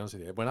seen, to be honest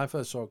with you. When I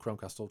first saw a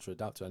Chromecast Ultra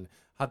adapter and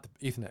had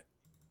the Ethernet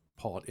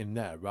port in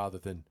there rather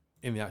than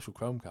in the actual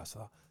Chromecast, I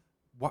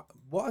thought,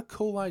 what a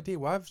cool idea.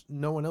 Why has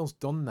no one else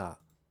done that?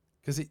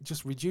 Because it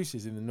just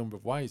reduces in the number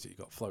of wires that you've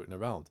got floating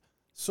around.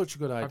 Such a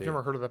good idea. I've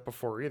never heard of that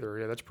before either.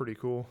 Yeah, that's pretty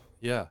cool.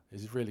 Yeah,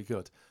 it's really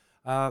good.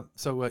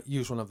 So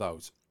use one of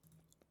those.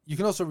 You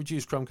can also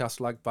reduce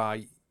Chromecast lag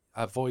by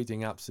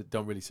avoiding apps that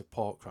don't really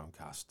support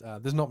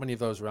Chromecast. There's not many of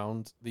those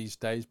around these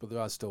days, but there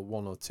are still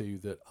one or two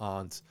that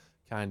aren't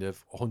kind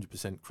of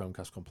 100%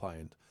 Chromecast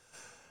compliant.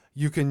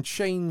 You can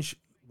change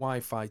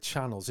Wi-Fi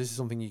channels. This is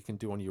something you can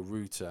do on your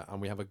router,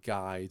 and we have a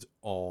guide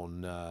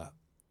on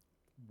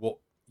what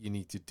you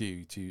need to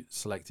do to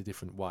select a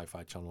different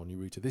Wi-Fi channel on your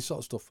router. This sort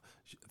of stuff,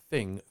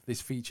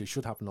 this feature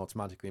should happen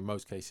automatically in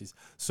most cases.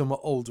 Some are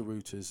older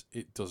routers,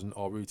 it doesn't,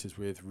 or routers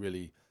with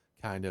really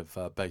kind of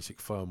basic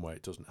firmware,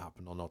 it doesn't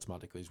happen on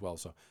automatically as well.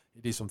 So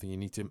it is something you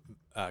need to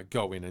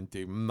go in and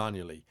do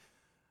manually.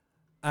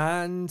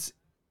 And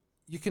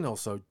you can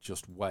also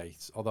just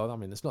wait. Although, I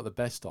mean, it's not the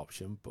best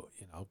option, but,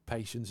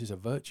 patience is a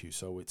virtue,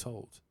 so we're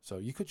told. So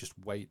you could just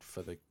wait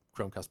for the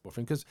Chromecast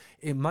buffering, because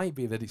it might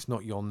be that it's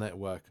not your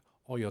network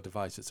or your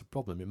device that's a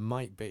problem. It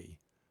might be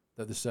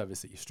that the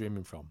service that you're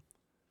streaming from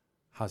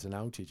has an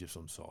outage of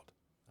some sort.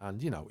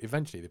 And,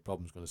 eventually the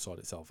problem's going to sort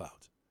itself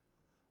out.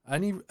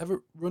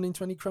 Ever run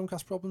into any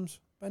Chromecast problems,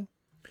 Ben?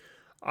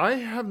 I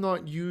have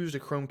not used a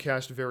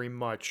Chromecast very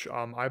much.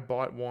 I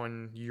bought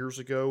one years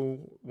ago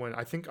when I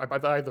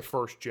had the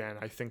first gen.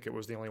 I think it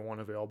was the only one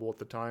available at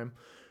the time.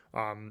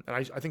 And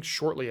I think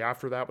shortly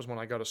after that was when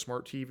I got a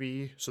smart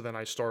TV. So then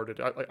I started,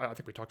 I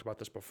think we talked about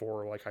this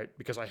before,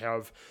 because I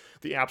have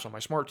the apps on my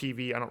smart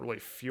TV, I don't really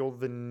feel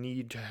the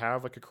need to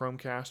have like a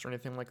Chromecast or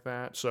anything like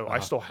that. So I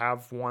still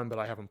have one, but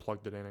I haven't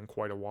plugged it in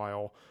quite a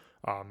while.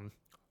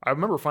 I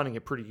remember finding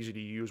it pretty easy to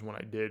use when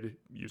I did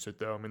use it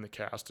though. I mean, the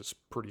cast is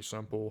pretty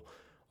simple.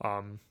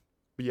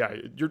 But yeah,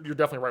 you're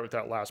definitely right with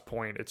that last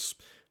point. It's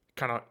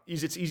kind of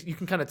easy. It's easy. You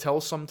can kind of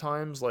tell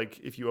sometimes, like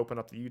if you open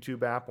up the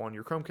YouTube app on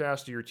your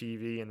Chromecast or your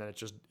TV and then it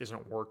just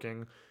isn't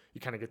working,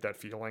 you kind of get that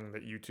feeling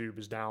that YouTube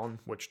is down,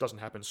 which doesn't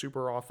happen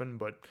super often,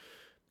 but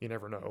you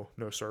never know.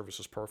 No service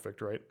is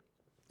perfect, right?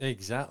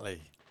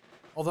 Exactly.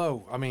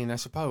 Although, I mean, I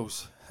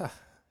suppose,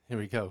 here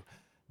we go.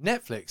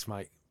 Netflix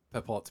might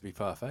purport to be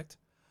perfect.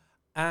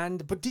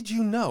 But did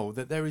you know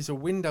that there is a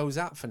Windows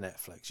app for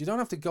Netflix? You don't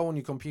have to go on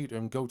your computer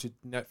and go to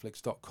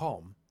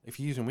netflix.com. If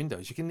you're using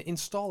Windows, you can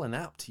install an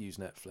app to use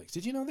Netflix.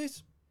 Did you know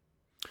this?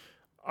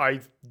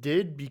 I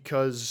did,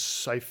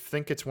 because I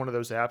think it's one of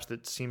those apps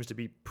that seems to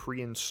be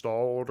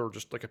pre-installed or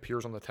just like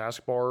appears on the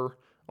taskbar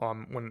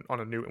when on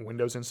a new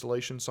Windows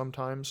installation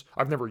sometimes.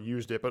 I've never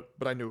used it, but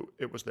I knew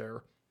it was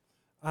there.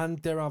 And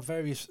there are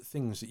various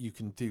things that you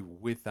can do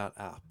with that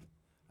app.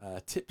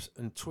 Tips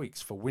and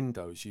tweaks for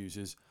Windows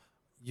users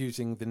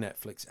using the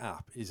Netflix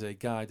app is a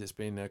guide that's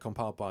been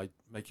compiled by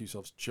Make Use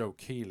of's Joe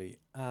Keeley.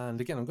 And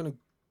again, I'm going to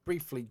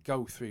briefly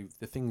go through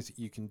the things that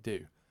you can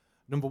do.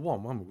 Number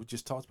one, we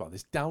just talked about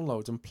this,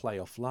 download and play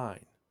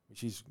offline,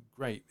 which is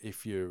great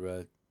if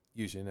you're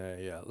using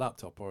a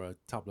laptop or a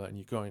tablet and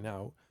you're going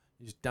out.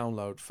 You just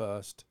download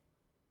first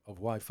of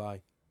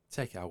Wi-Fi,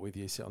 take it out with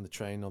you, sit on the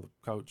train or the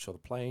coach or the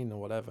plane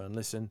or whatever and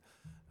listen.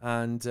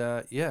 And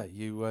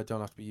you don't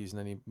have to be using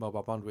any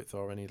mobile bandwidth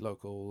or any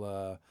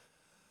local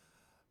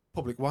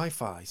public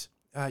Wi-Fi's.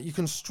 You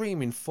can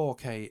stream in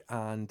 4K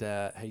and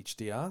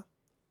HDR.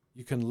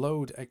 You can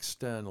load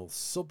external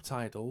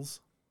subtitles,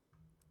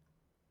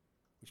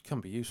 which can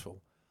be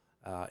useful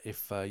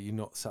if you're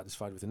not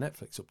satisfied with the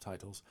Netflix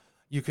subtitles.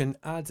 You can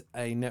add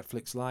a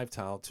Netflix live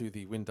tile to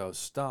the Windows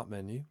Start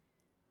menu.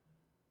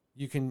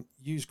 You can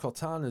use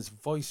Cortana's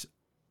voice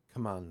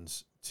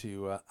commands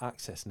to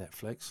access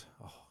Netflix.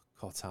 Oh,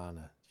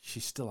 Cortana, she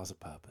still has a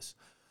purpose.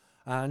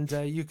 And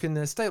you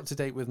can stay up to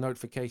date with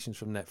notifications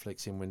from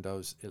Netflix in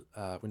Windows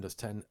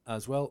 10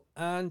 as well.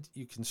 And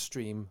you can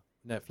stream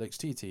Netflix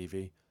to your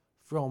TV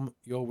from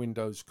your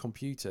Windows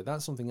computer.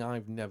 That's something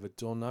I've never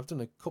done. I've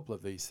done a couple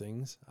of these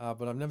things,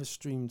 but I've never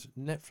streamed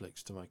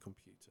Netflix to my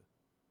computer.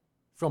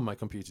 From my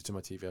computer to my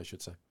TV, I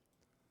should say.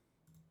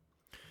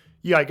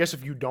 Yeah, I guess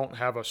if you don't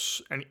have a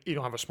smart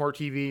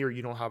TV, or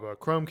you don't have a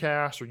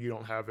Chromecast, or you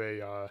don't have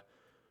a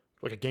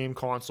like a game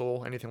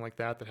console, anything like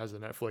that has the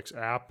Netflix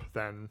app,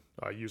 then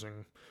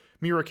using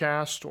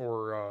Miracast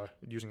or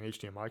using an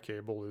HDMI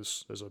cable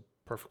is a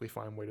perfectly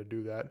fine way to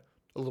do that.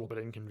 A little bit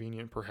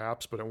inconvenient,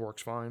 perhaps, but it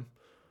works fine.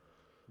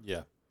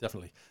 Yeah,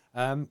 definitely.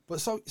 But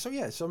so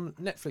yeah, some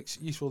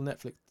useful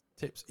Netflix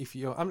tips. If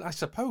you, I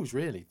suppose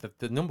really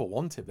the number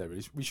one tip there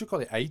is, we should call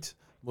it 8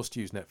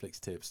 must-use Netflix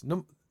tips.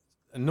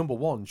 And number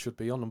 1 should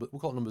be on we'll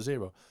call it number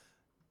 0.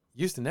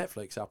 Use the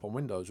Netflix app on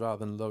Windows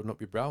rather than loading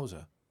up your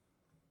browser.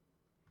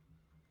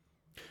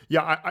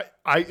 Yeah,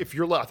 I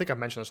think I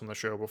mentioned this on the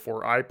show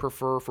before. I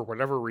prefer, for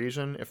whatever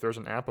reason, if there's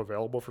an app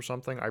available for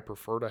something, I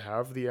prefer to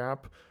have the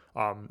app.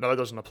 Now that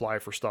doesn't apply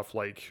for stuff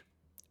like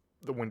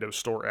the Windows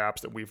Store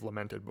apps that we've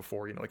lamented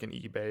before, like an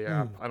eBay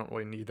app. I don't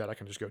really need that. I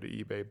can just go to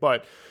eBay.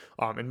 But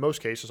in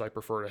most cases, I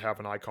prefer to have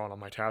an icon on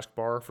my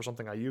taskbar for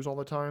something I use all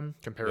the time,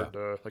 compared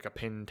to like a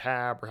pinned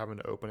tab or having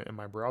to open it in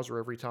my browser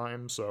every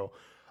time. So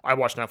I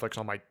watch Netflix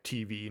on my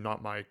TV,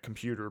 not my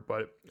computer.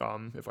 But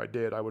if I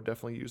did, I would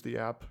definitely use the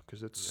app,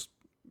 because it's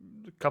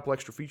a couple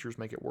extra features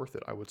make it worth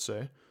it, I would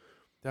say.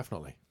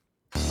 Definitely.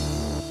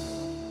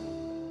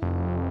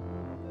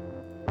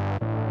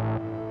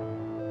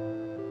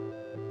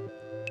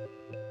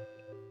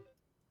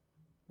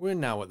 We're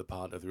now at the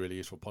part of the Really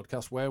Useful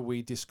Podcast where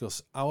we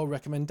discuss our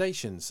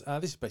recommendations.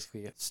 This is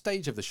basically a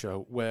stage of the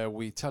show where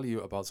we tell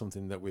you about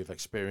something that we've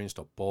experienced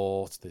or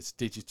bought that's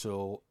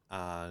digital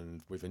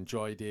and we've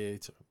enjoyed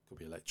it. It could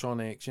be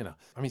electronics, I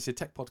mean, it's a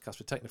tech podcast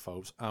for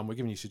technophobes, and we're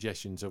giving you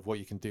suggestions of what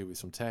you can do with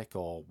some tech,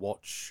 or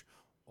watch,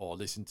 or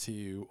listen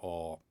to,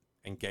 or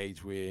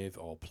engage with,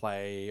 or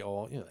play,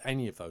 or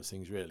any of those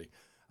things, really.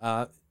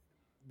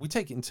 We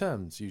take it in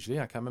turns, usually.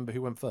 I can't remember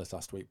who went first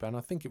last week, Ben.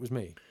 I think it was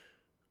me.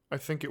 I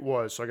think it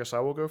was, so I guess I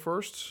will go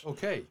first.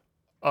 Okay.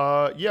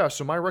 Yeah,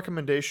 so my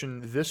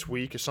recommendation this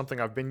week is something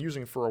I've been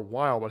using for a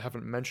while but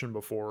haven't mentioned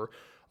before.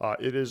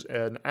 It is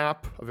an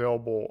app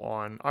available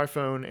on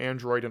iPhone,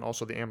 Android, and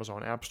also the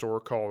Amazon App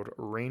Store, called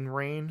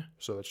Rain.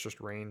 So that's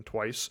just rain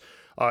twice.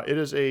 It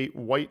is a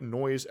white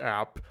noise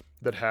app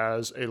that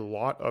has a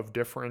lot of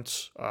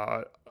different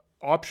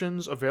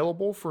options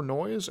available for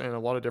noise, and a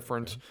lot of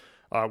different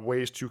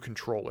ways to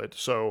control it.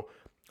 So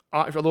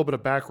for a little bit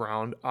of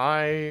background,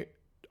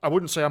 I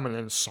wouldn't say I'm an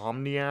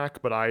insomniac,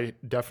 but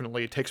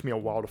it takes me a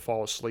while to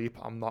fall asleep.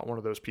 I'm not one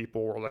of those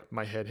people where like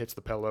my head hits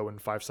the pillow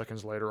and 5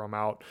 seconds later I'm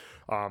out.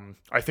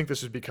 I think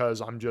this is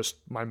because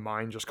my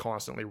mind just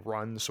constantly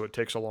runs, so it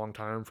takes a long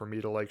time for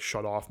me to like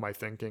shut off my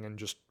thinking and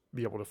just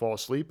be able to fall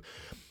asleep.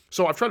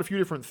 So I've tried a few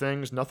different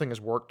things. Nothing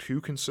has worked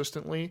too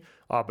consistently,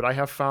 but I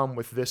have found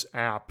with this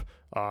app,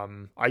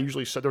 I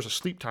usually set, there's a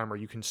sleep timer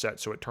you can set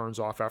so it turns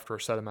off after a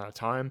set amount of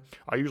time.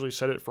 I usually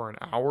set it for an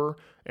hour,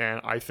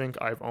 and I think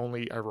I've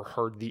only ever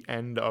heard the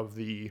end of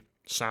the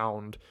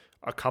sound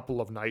a couple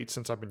of nights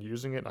since I've been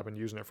using it. I've been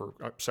using it for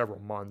several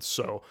months.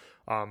 So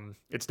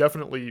it's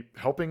definitely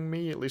helping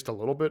me at least a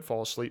little bit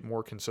fall asleep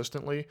more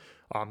consistently.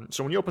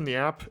 So when you open the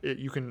app,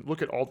 you can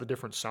look at all the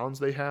different sounds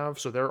they have.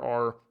 So there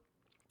are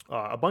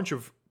a bunch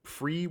of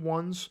free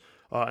ones,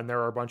 and there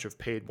are a bunch of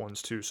paid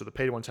ones too. So the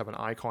paid ones have an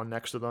icon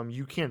next to them.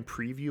 You can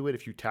preview it.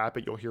 If you tap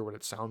it, you'll hear what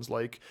it sounds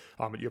like,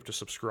 but you have to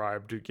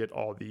subscribe to get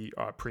all the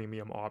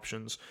premium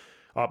options.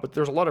 But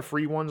there's a lot of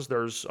free ones.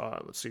 There's,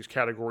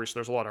 categories. So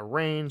there's a lot of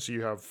rain. So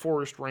you have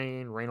forest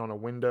rain, rain on a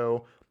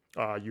window.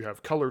 You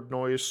have colored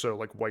noise, so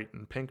like white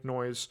and pink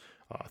noise.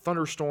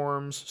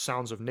 Thunderstorms,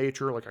 sounds of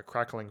nature, like a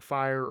crackling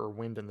fire or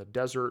wind in the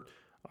desert.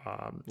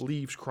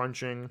 Leaves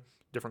crunching,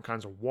 different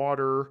kinds of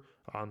water,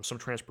 some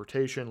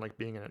transportation, like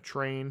being in a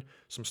train,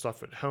 some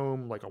stuff at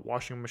home, like a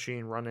washing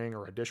machine running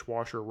or a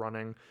dishwasher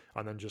running,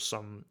 and then just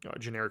some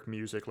generic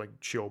music, like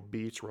chill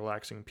beats,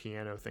 relaxing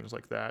piano, things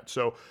like that.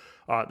 So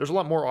there's a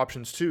lot more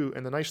options too,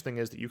 and the nice thing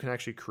is that you can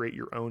actually create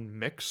your own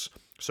mix.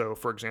 So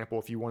for example,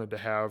 if you wanted to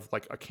have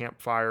like a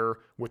campfire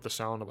with the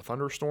sound of a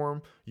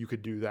thunderstorm, you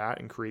could do that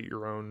and create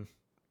your own,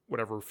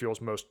 whatever feels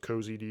most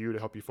cozy to you to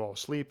help you fall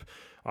asleep.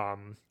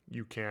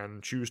 You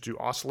can choose to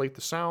oscillate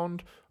the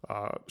sound,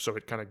 so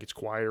it kind of gets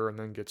quieter and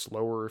then gets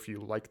lower if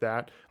you like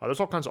that. There's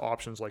all kinds of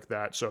options like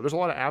that. So there's a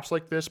lot of apps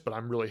like this, but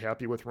I'm really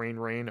happy with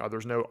Rain.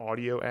 There's no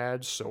audio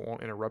ads, so it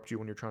won't interrupt you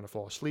when you're trying to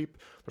fall asleep.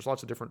 There's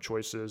lots of different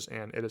choices,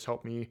 and it has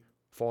helped me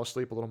fall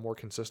asleep a little more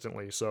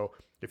consistently. So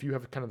if you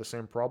have kind of the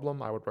same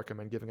problem, I would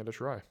recommend giving it a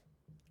try.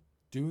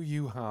 Do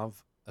you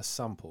have a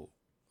sample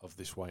of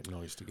this white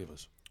noise to give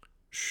us?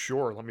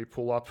 Sure, let me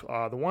pull up.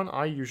 The one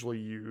I usually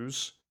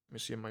use, let me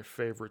see my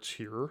favorites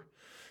here,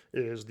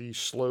 is the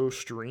slow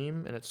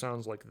stream, and it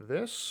sounds like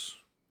this.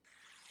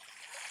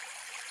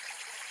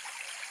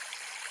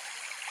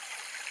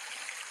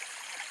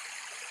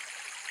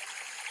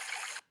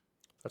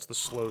 That's the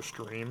slow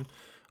stream.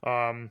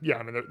 I mean,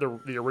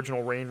 the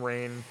original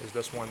Rain is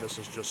this one. This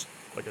is just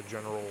like a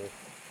general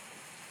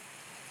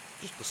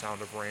just the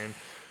sound of rain.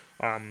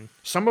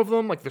 Some of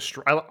them, like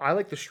I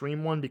like the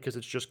stream one because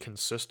it's just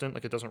consistent,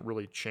 like it doesn't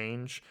really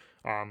change.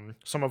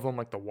 Some of them,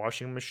 like the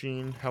washing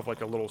machine, have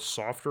like a little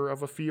softer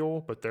of a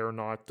feel, but they're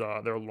not.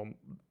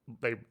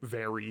 They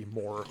vary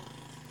more.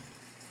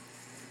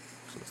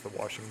 So it's the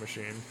washing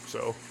machine.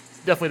 So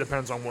definitely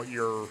depends on what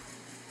you're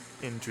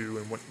into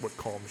and what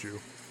calms you.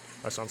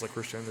 That sounds like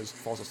Christian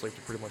falls asleep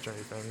to pretty much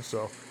anything.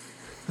 So.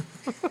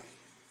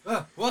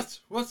 What?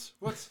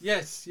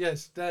 Yes,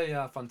 they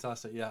are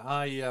fantastic. Yeah,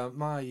 I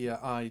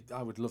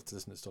would love to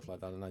listen to stuff like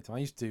that at night time. I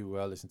used to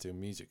listen to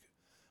music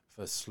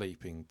for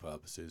sleeping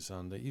purposes,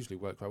 and it usually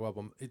worked quite well.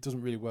 But it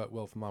doesn't really work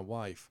well for my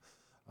wife,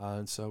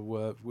 and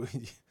so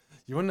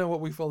you want to know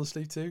what we fall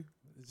asleep to?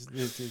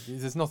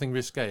 There's nothing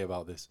risque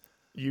about this.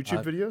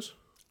 YouTube videos?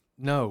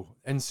 No,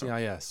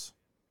 NCIS.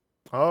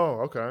 Oh,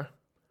 okay.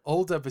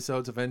 Old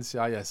episodes of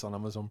NCIS on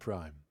Amazon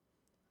Prime.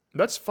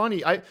 That's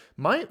funny.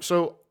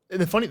 And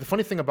the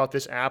funny thing about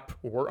this app,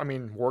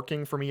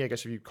 working for me, I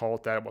guess if you call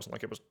it that, it wasn't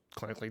like it was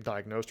clinically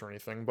diagnosed or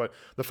anything. But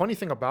the funny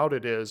thing about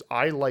it is,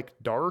 I like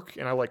dark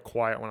and I like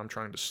quiet when I'm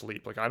trying to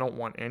sleep. Like I don't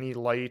want any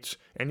light,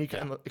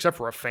 except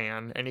for a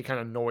fan, any kind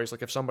of noise.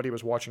 Like if somebody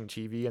was watching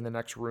TV in the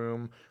next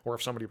room, or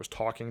if somebody was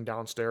talking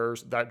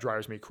downstairs, that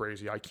drives me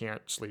crazy. I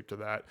can't sleep to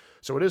that.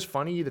 So it is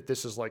funny that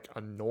this is like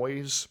a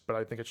noise, but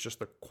I think it's just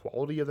the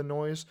quality of the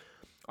noise.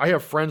 I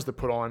have friends that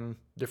put on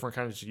different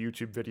kinds of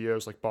YouTube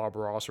videos like Bob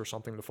Ross or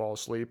something to fall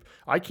asleep.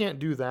 I can't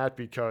do that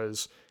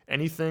because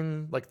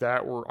anything like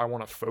that where I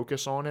want to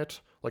focus on it,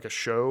 like a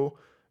show,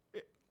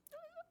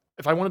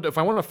 if I want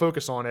to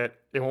focus on it,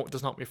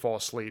 does not let me fall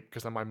asleep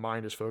because then my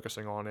mind is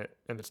focusing on it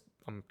and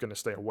I'm going to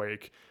stay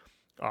awake.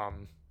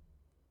 And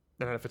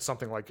then if it's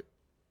something like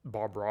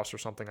Bob Ross or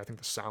something, I think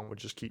the sound would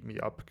just keep me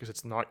up because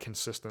it's not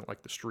consistent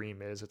like the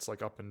stream is. It's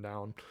like up and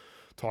down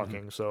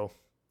talking. So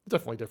it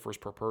definitely differs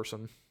per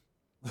person.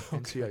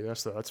 Okay.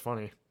 NCIS though, that's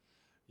funny.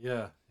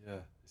 Yeah,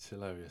 it's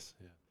hilarious.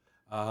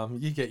 Yeah,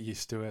 you get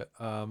used to it.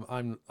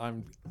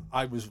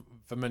 I was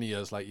for many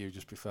years like you,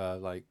 just prefer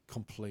like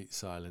complete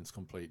silence,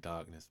 complete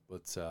darkness.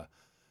 But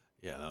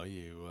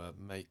you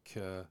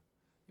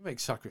make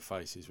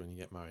sacrifices when you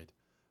get married.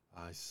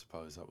 I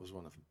suppose that was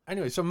one of them.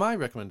 Anyway, so my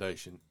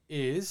recommendation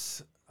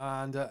is,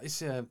 and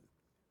it's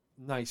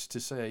nice to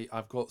say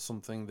I've got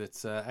something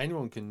that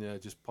anyone can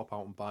just pop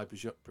out and buy,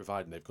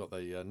 providing they've got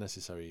the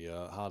necessary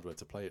hardware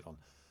to play it on.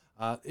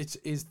 It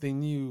is the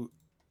new,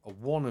 or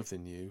one of the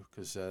new,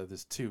 because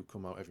there's two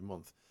come out every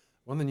month.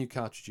 One of the new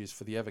cartridges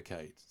for the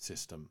Evercade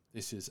system.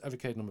 This is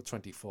Evercade number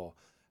 24.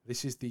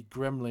 This is the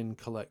Gremlin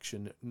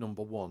Collection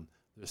number 1.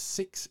 There are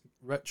 6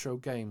 retro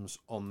games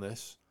on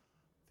this.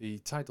 The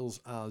titles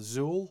are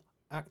Zool,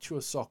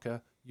 Actua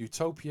Soccer,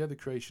 Utopia, The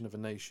Creation of a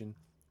Nation,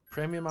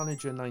 Premier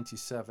Manager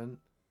 97,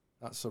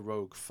 that's a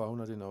rogue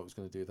phone, I didn't know it was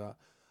going to do that,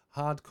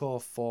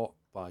 Hardcore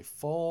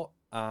 4x4,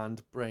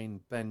 and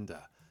Brain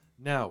Bender.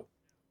 Now,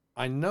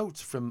 I note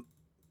from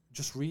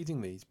just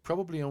reading these,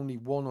 probably only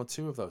 1 or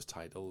 2 of those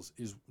titles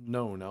is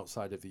known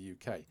outside of the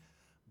UK.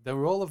 They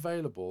were all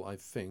available, I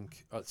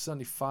think,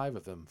 certainly 5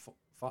 of them, 4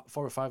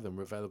 or 5 of them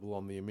were available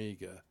on the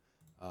Amiga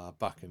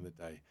back in the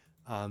day,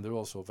 and they're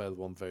also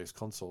available on various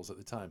consoles at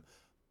the time.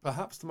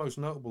 Perhaps the most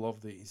notable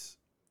of these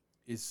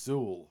is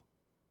Zool,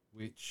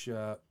 which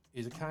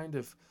is a kind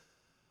of,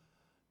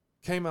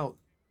 came out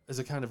as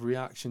a kind of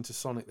reaction to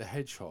Sonic the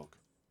Hedgehog.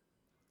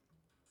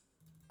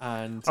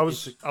 And I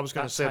was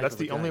going to say that's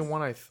the only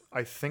one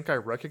I think I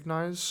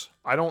recognize.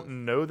 I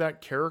don't know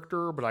that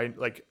character, but I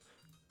like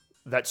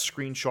that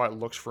screenshot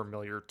looks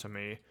familiar to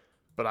me,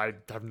 but I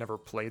have never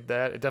played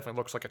that. It definitely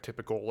looks like a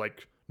typical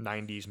like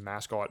 90s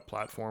mascot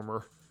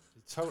platformer.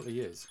 It totally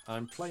is.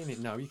 I'm playing it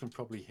now. You can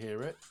probably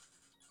hear it.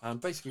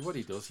 And basically what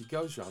he does, he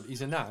goes around.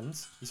 He's an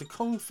ant. He's a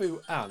kung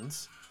fu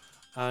ant,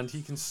 and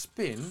he can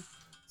spin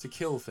to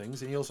kill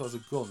things, and he also has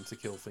a gun to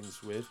kill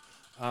things with.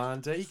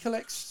 And he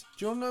collects.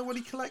 Do you want to know what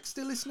he collects,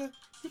 dear listener?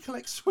 He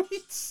collects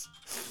sweets.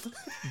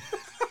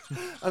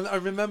 And I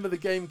remember the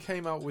game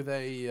came out with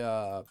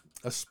a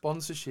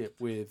sponsorship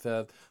with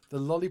the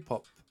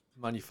lollipop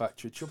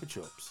manufacturer Chupa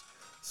Chups.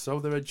 So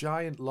there are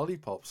giant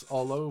lollipops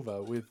all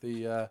over with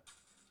the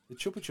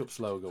Chupa Chups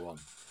logo on.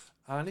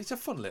 And it's a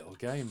fun little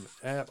game.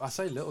 I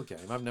say little game,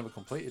 I've never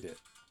completed it.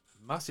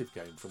 Massive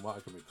game from what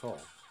I can recall.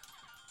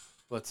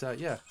 But so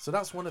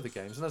that's one of the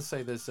games. And as I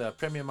say, there's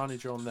Premier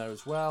Manager on there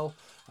as well,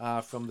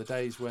 from the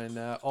days when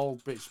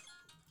all British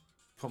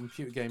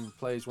computer game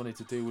players wanted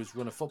to do was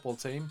run a football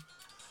team.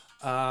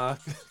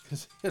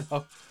 Because,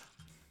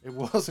 it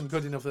wasn't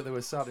good enough that they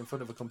were sat in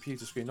front of a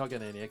computer screen, not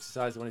getting any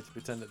exercise. They wanted to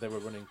pretend that they were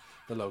running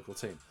the local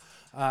team.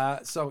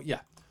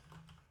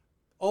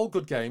 All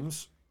good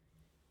games.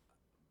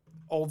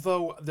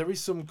 Although there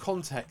is some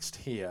context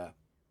here.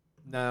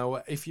 Now,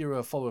 if you're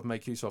a follower of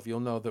Make Use Of, you'll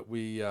know that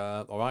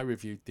I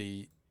reviewed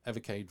the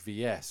Evercade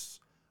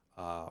VS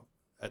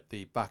at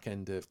the back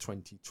end of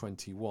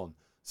 2021.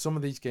 Some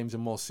of these games are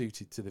more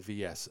suited to the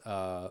VS.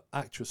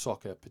 Actua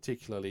Soccer,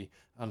 particularly,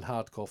 and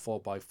Hardcore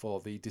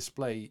 4x4. The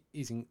display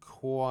isn't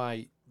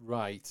quite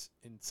right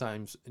in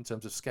terms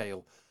of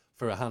scale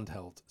for a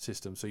handheld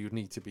system, so you'd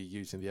need to be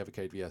using the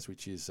Evercade VS,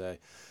 which is,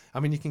 I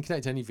mean, you can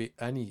connect any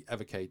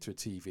Evercade to a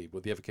TV,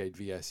 but the Evercade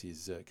VS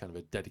is kind of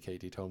a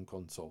dedicated home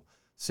console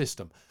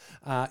system.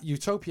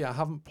 Utopia I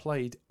haven't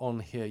played on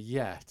here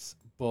yet,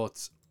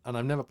 and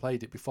I've never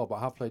played it before, but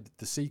I have played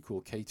the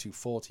sequel,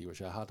 K240,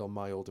 which I had on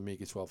my old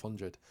Amiga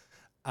 1200,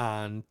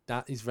 and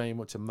that is very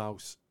much a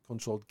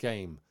mouse-controlled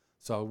game.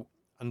 So,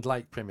 and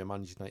like Premier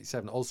Manager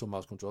 97, also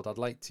mouse-controlled, I'd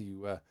like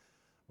to...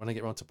 when I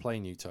get around to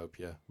playing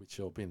Utopia, which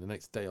will be in the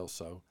next day or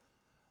so,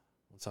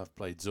 once I've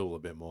played Zool a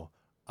bit more,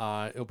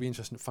 it'll be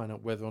interesting to find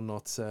out whether or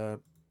not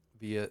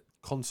the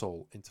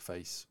console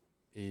interface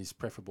is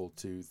preferable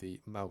to the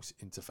mouse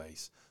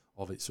interface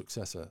of its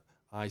successor.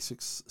 I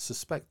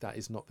suspect that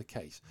is not the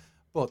case.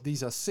 But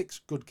these are 6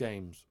 good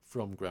games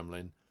from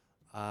Gremlin,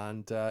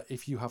 and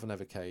if you have an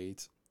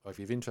Evercade, or if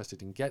you're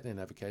interested in getting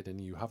an Evercade and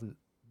you haven't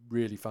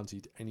really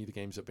fancied any of the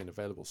games that have been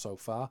available so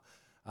far,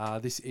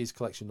 this is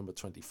collection number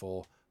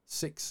 24.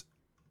 6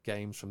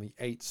 games from the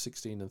 8,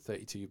 16 and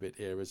 32-bit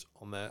eras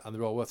on there, and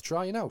they're all worth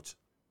trying out.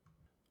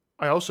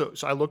 I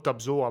looked up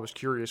Zool. I was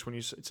curious when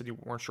you said you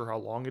weren't sure how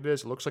long it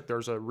is. It looks like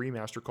there's a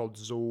remaster called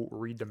Zool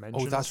Redimension.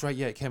 Oh, that's right.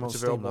 Yeah, it came on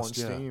Steam last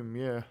year. Steam.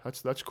 Yeah,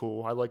 that's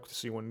cool. I like to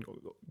see when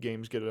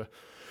games get a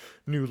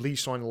new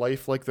lease on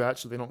life like that,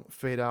 so they don't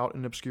fade out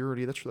in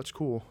obscurity. That's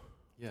cool.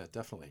 Yeah,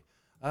 definitely.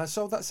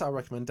 So that's our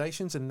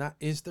recommendations, and that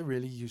is the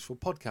Really Useful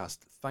Podcast.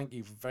 Thank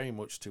you very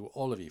much to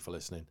all of you for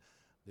listening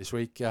this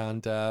week,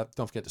 and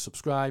don't forget to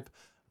subscribe.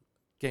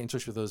 Get in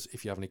touch with us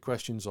if you have any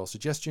questions or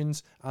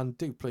suggestions, and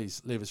do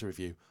please leave us a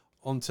review.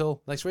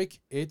 Until next week,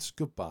 it's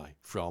goodbye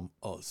from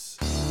us.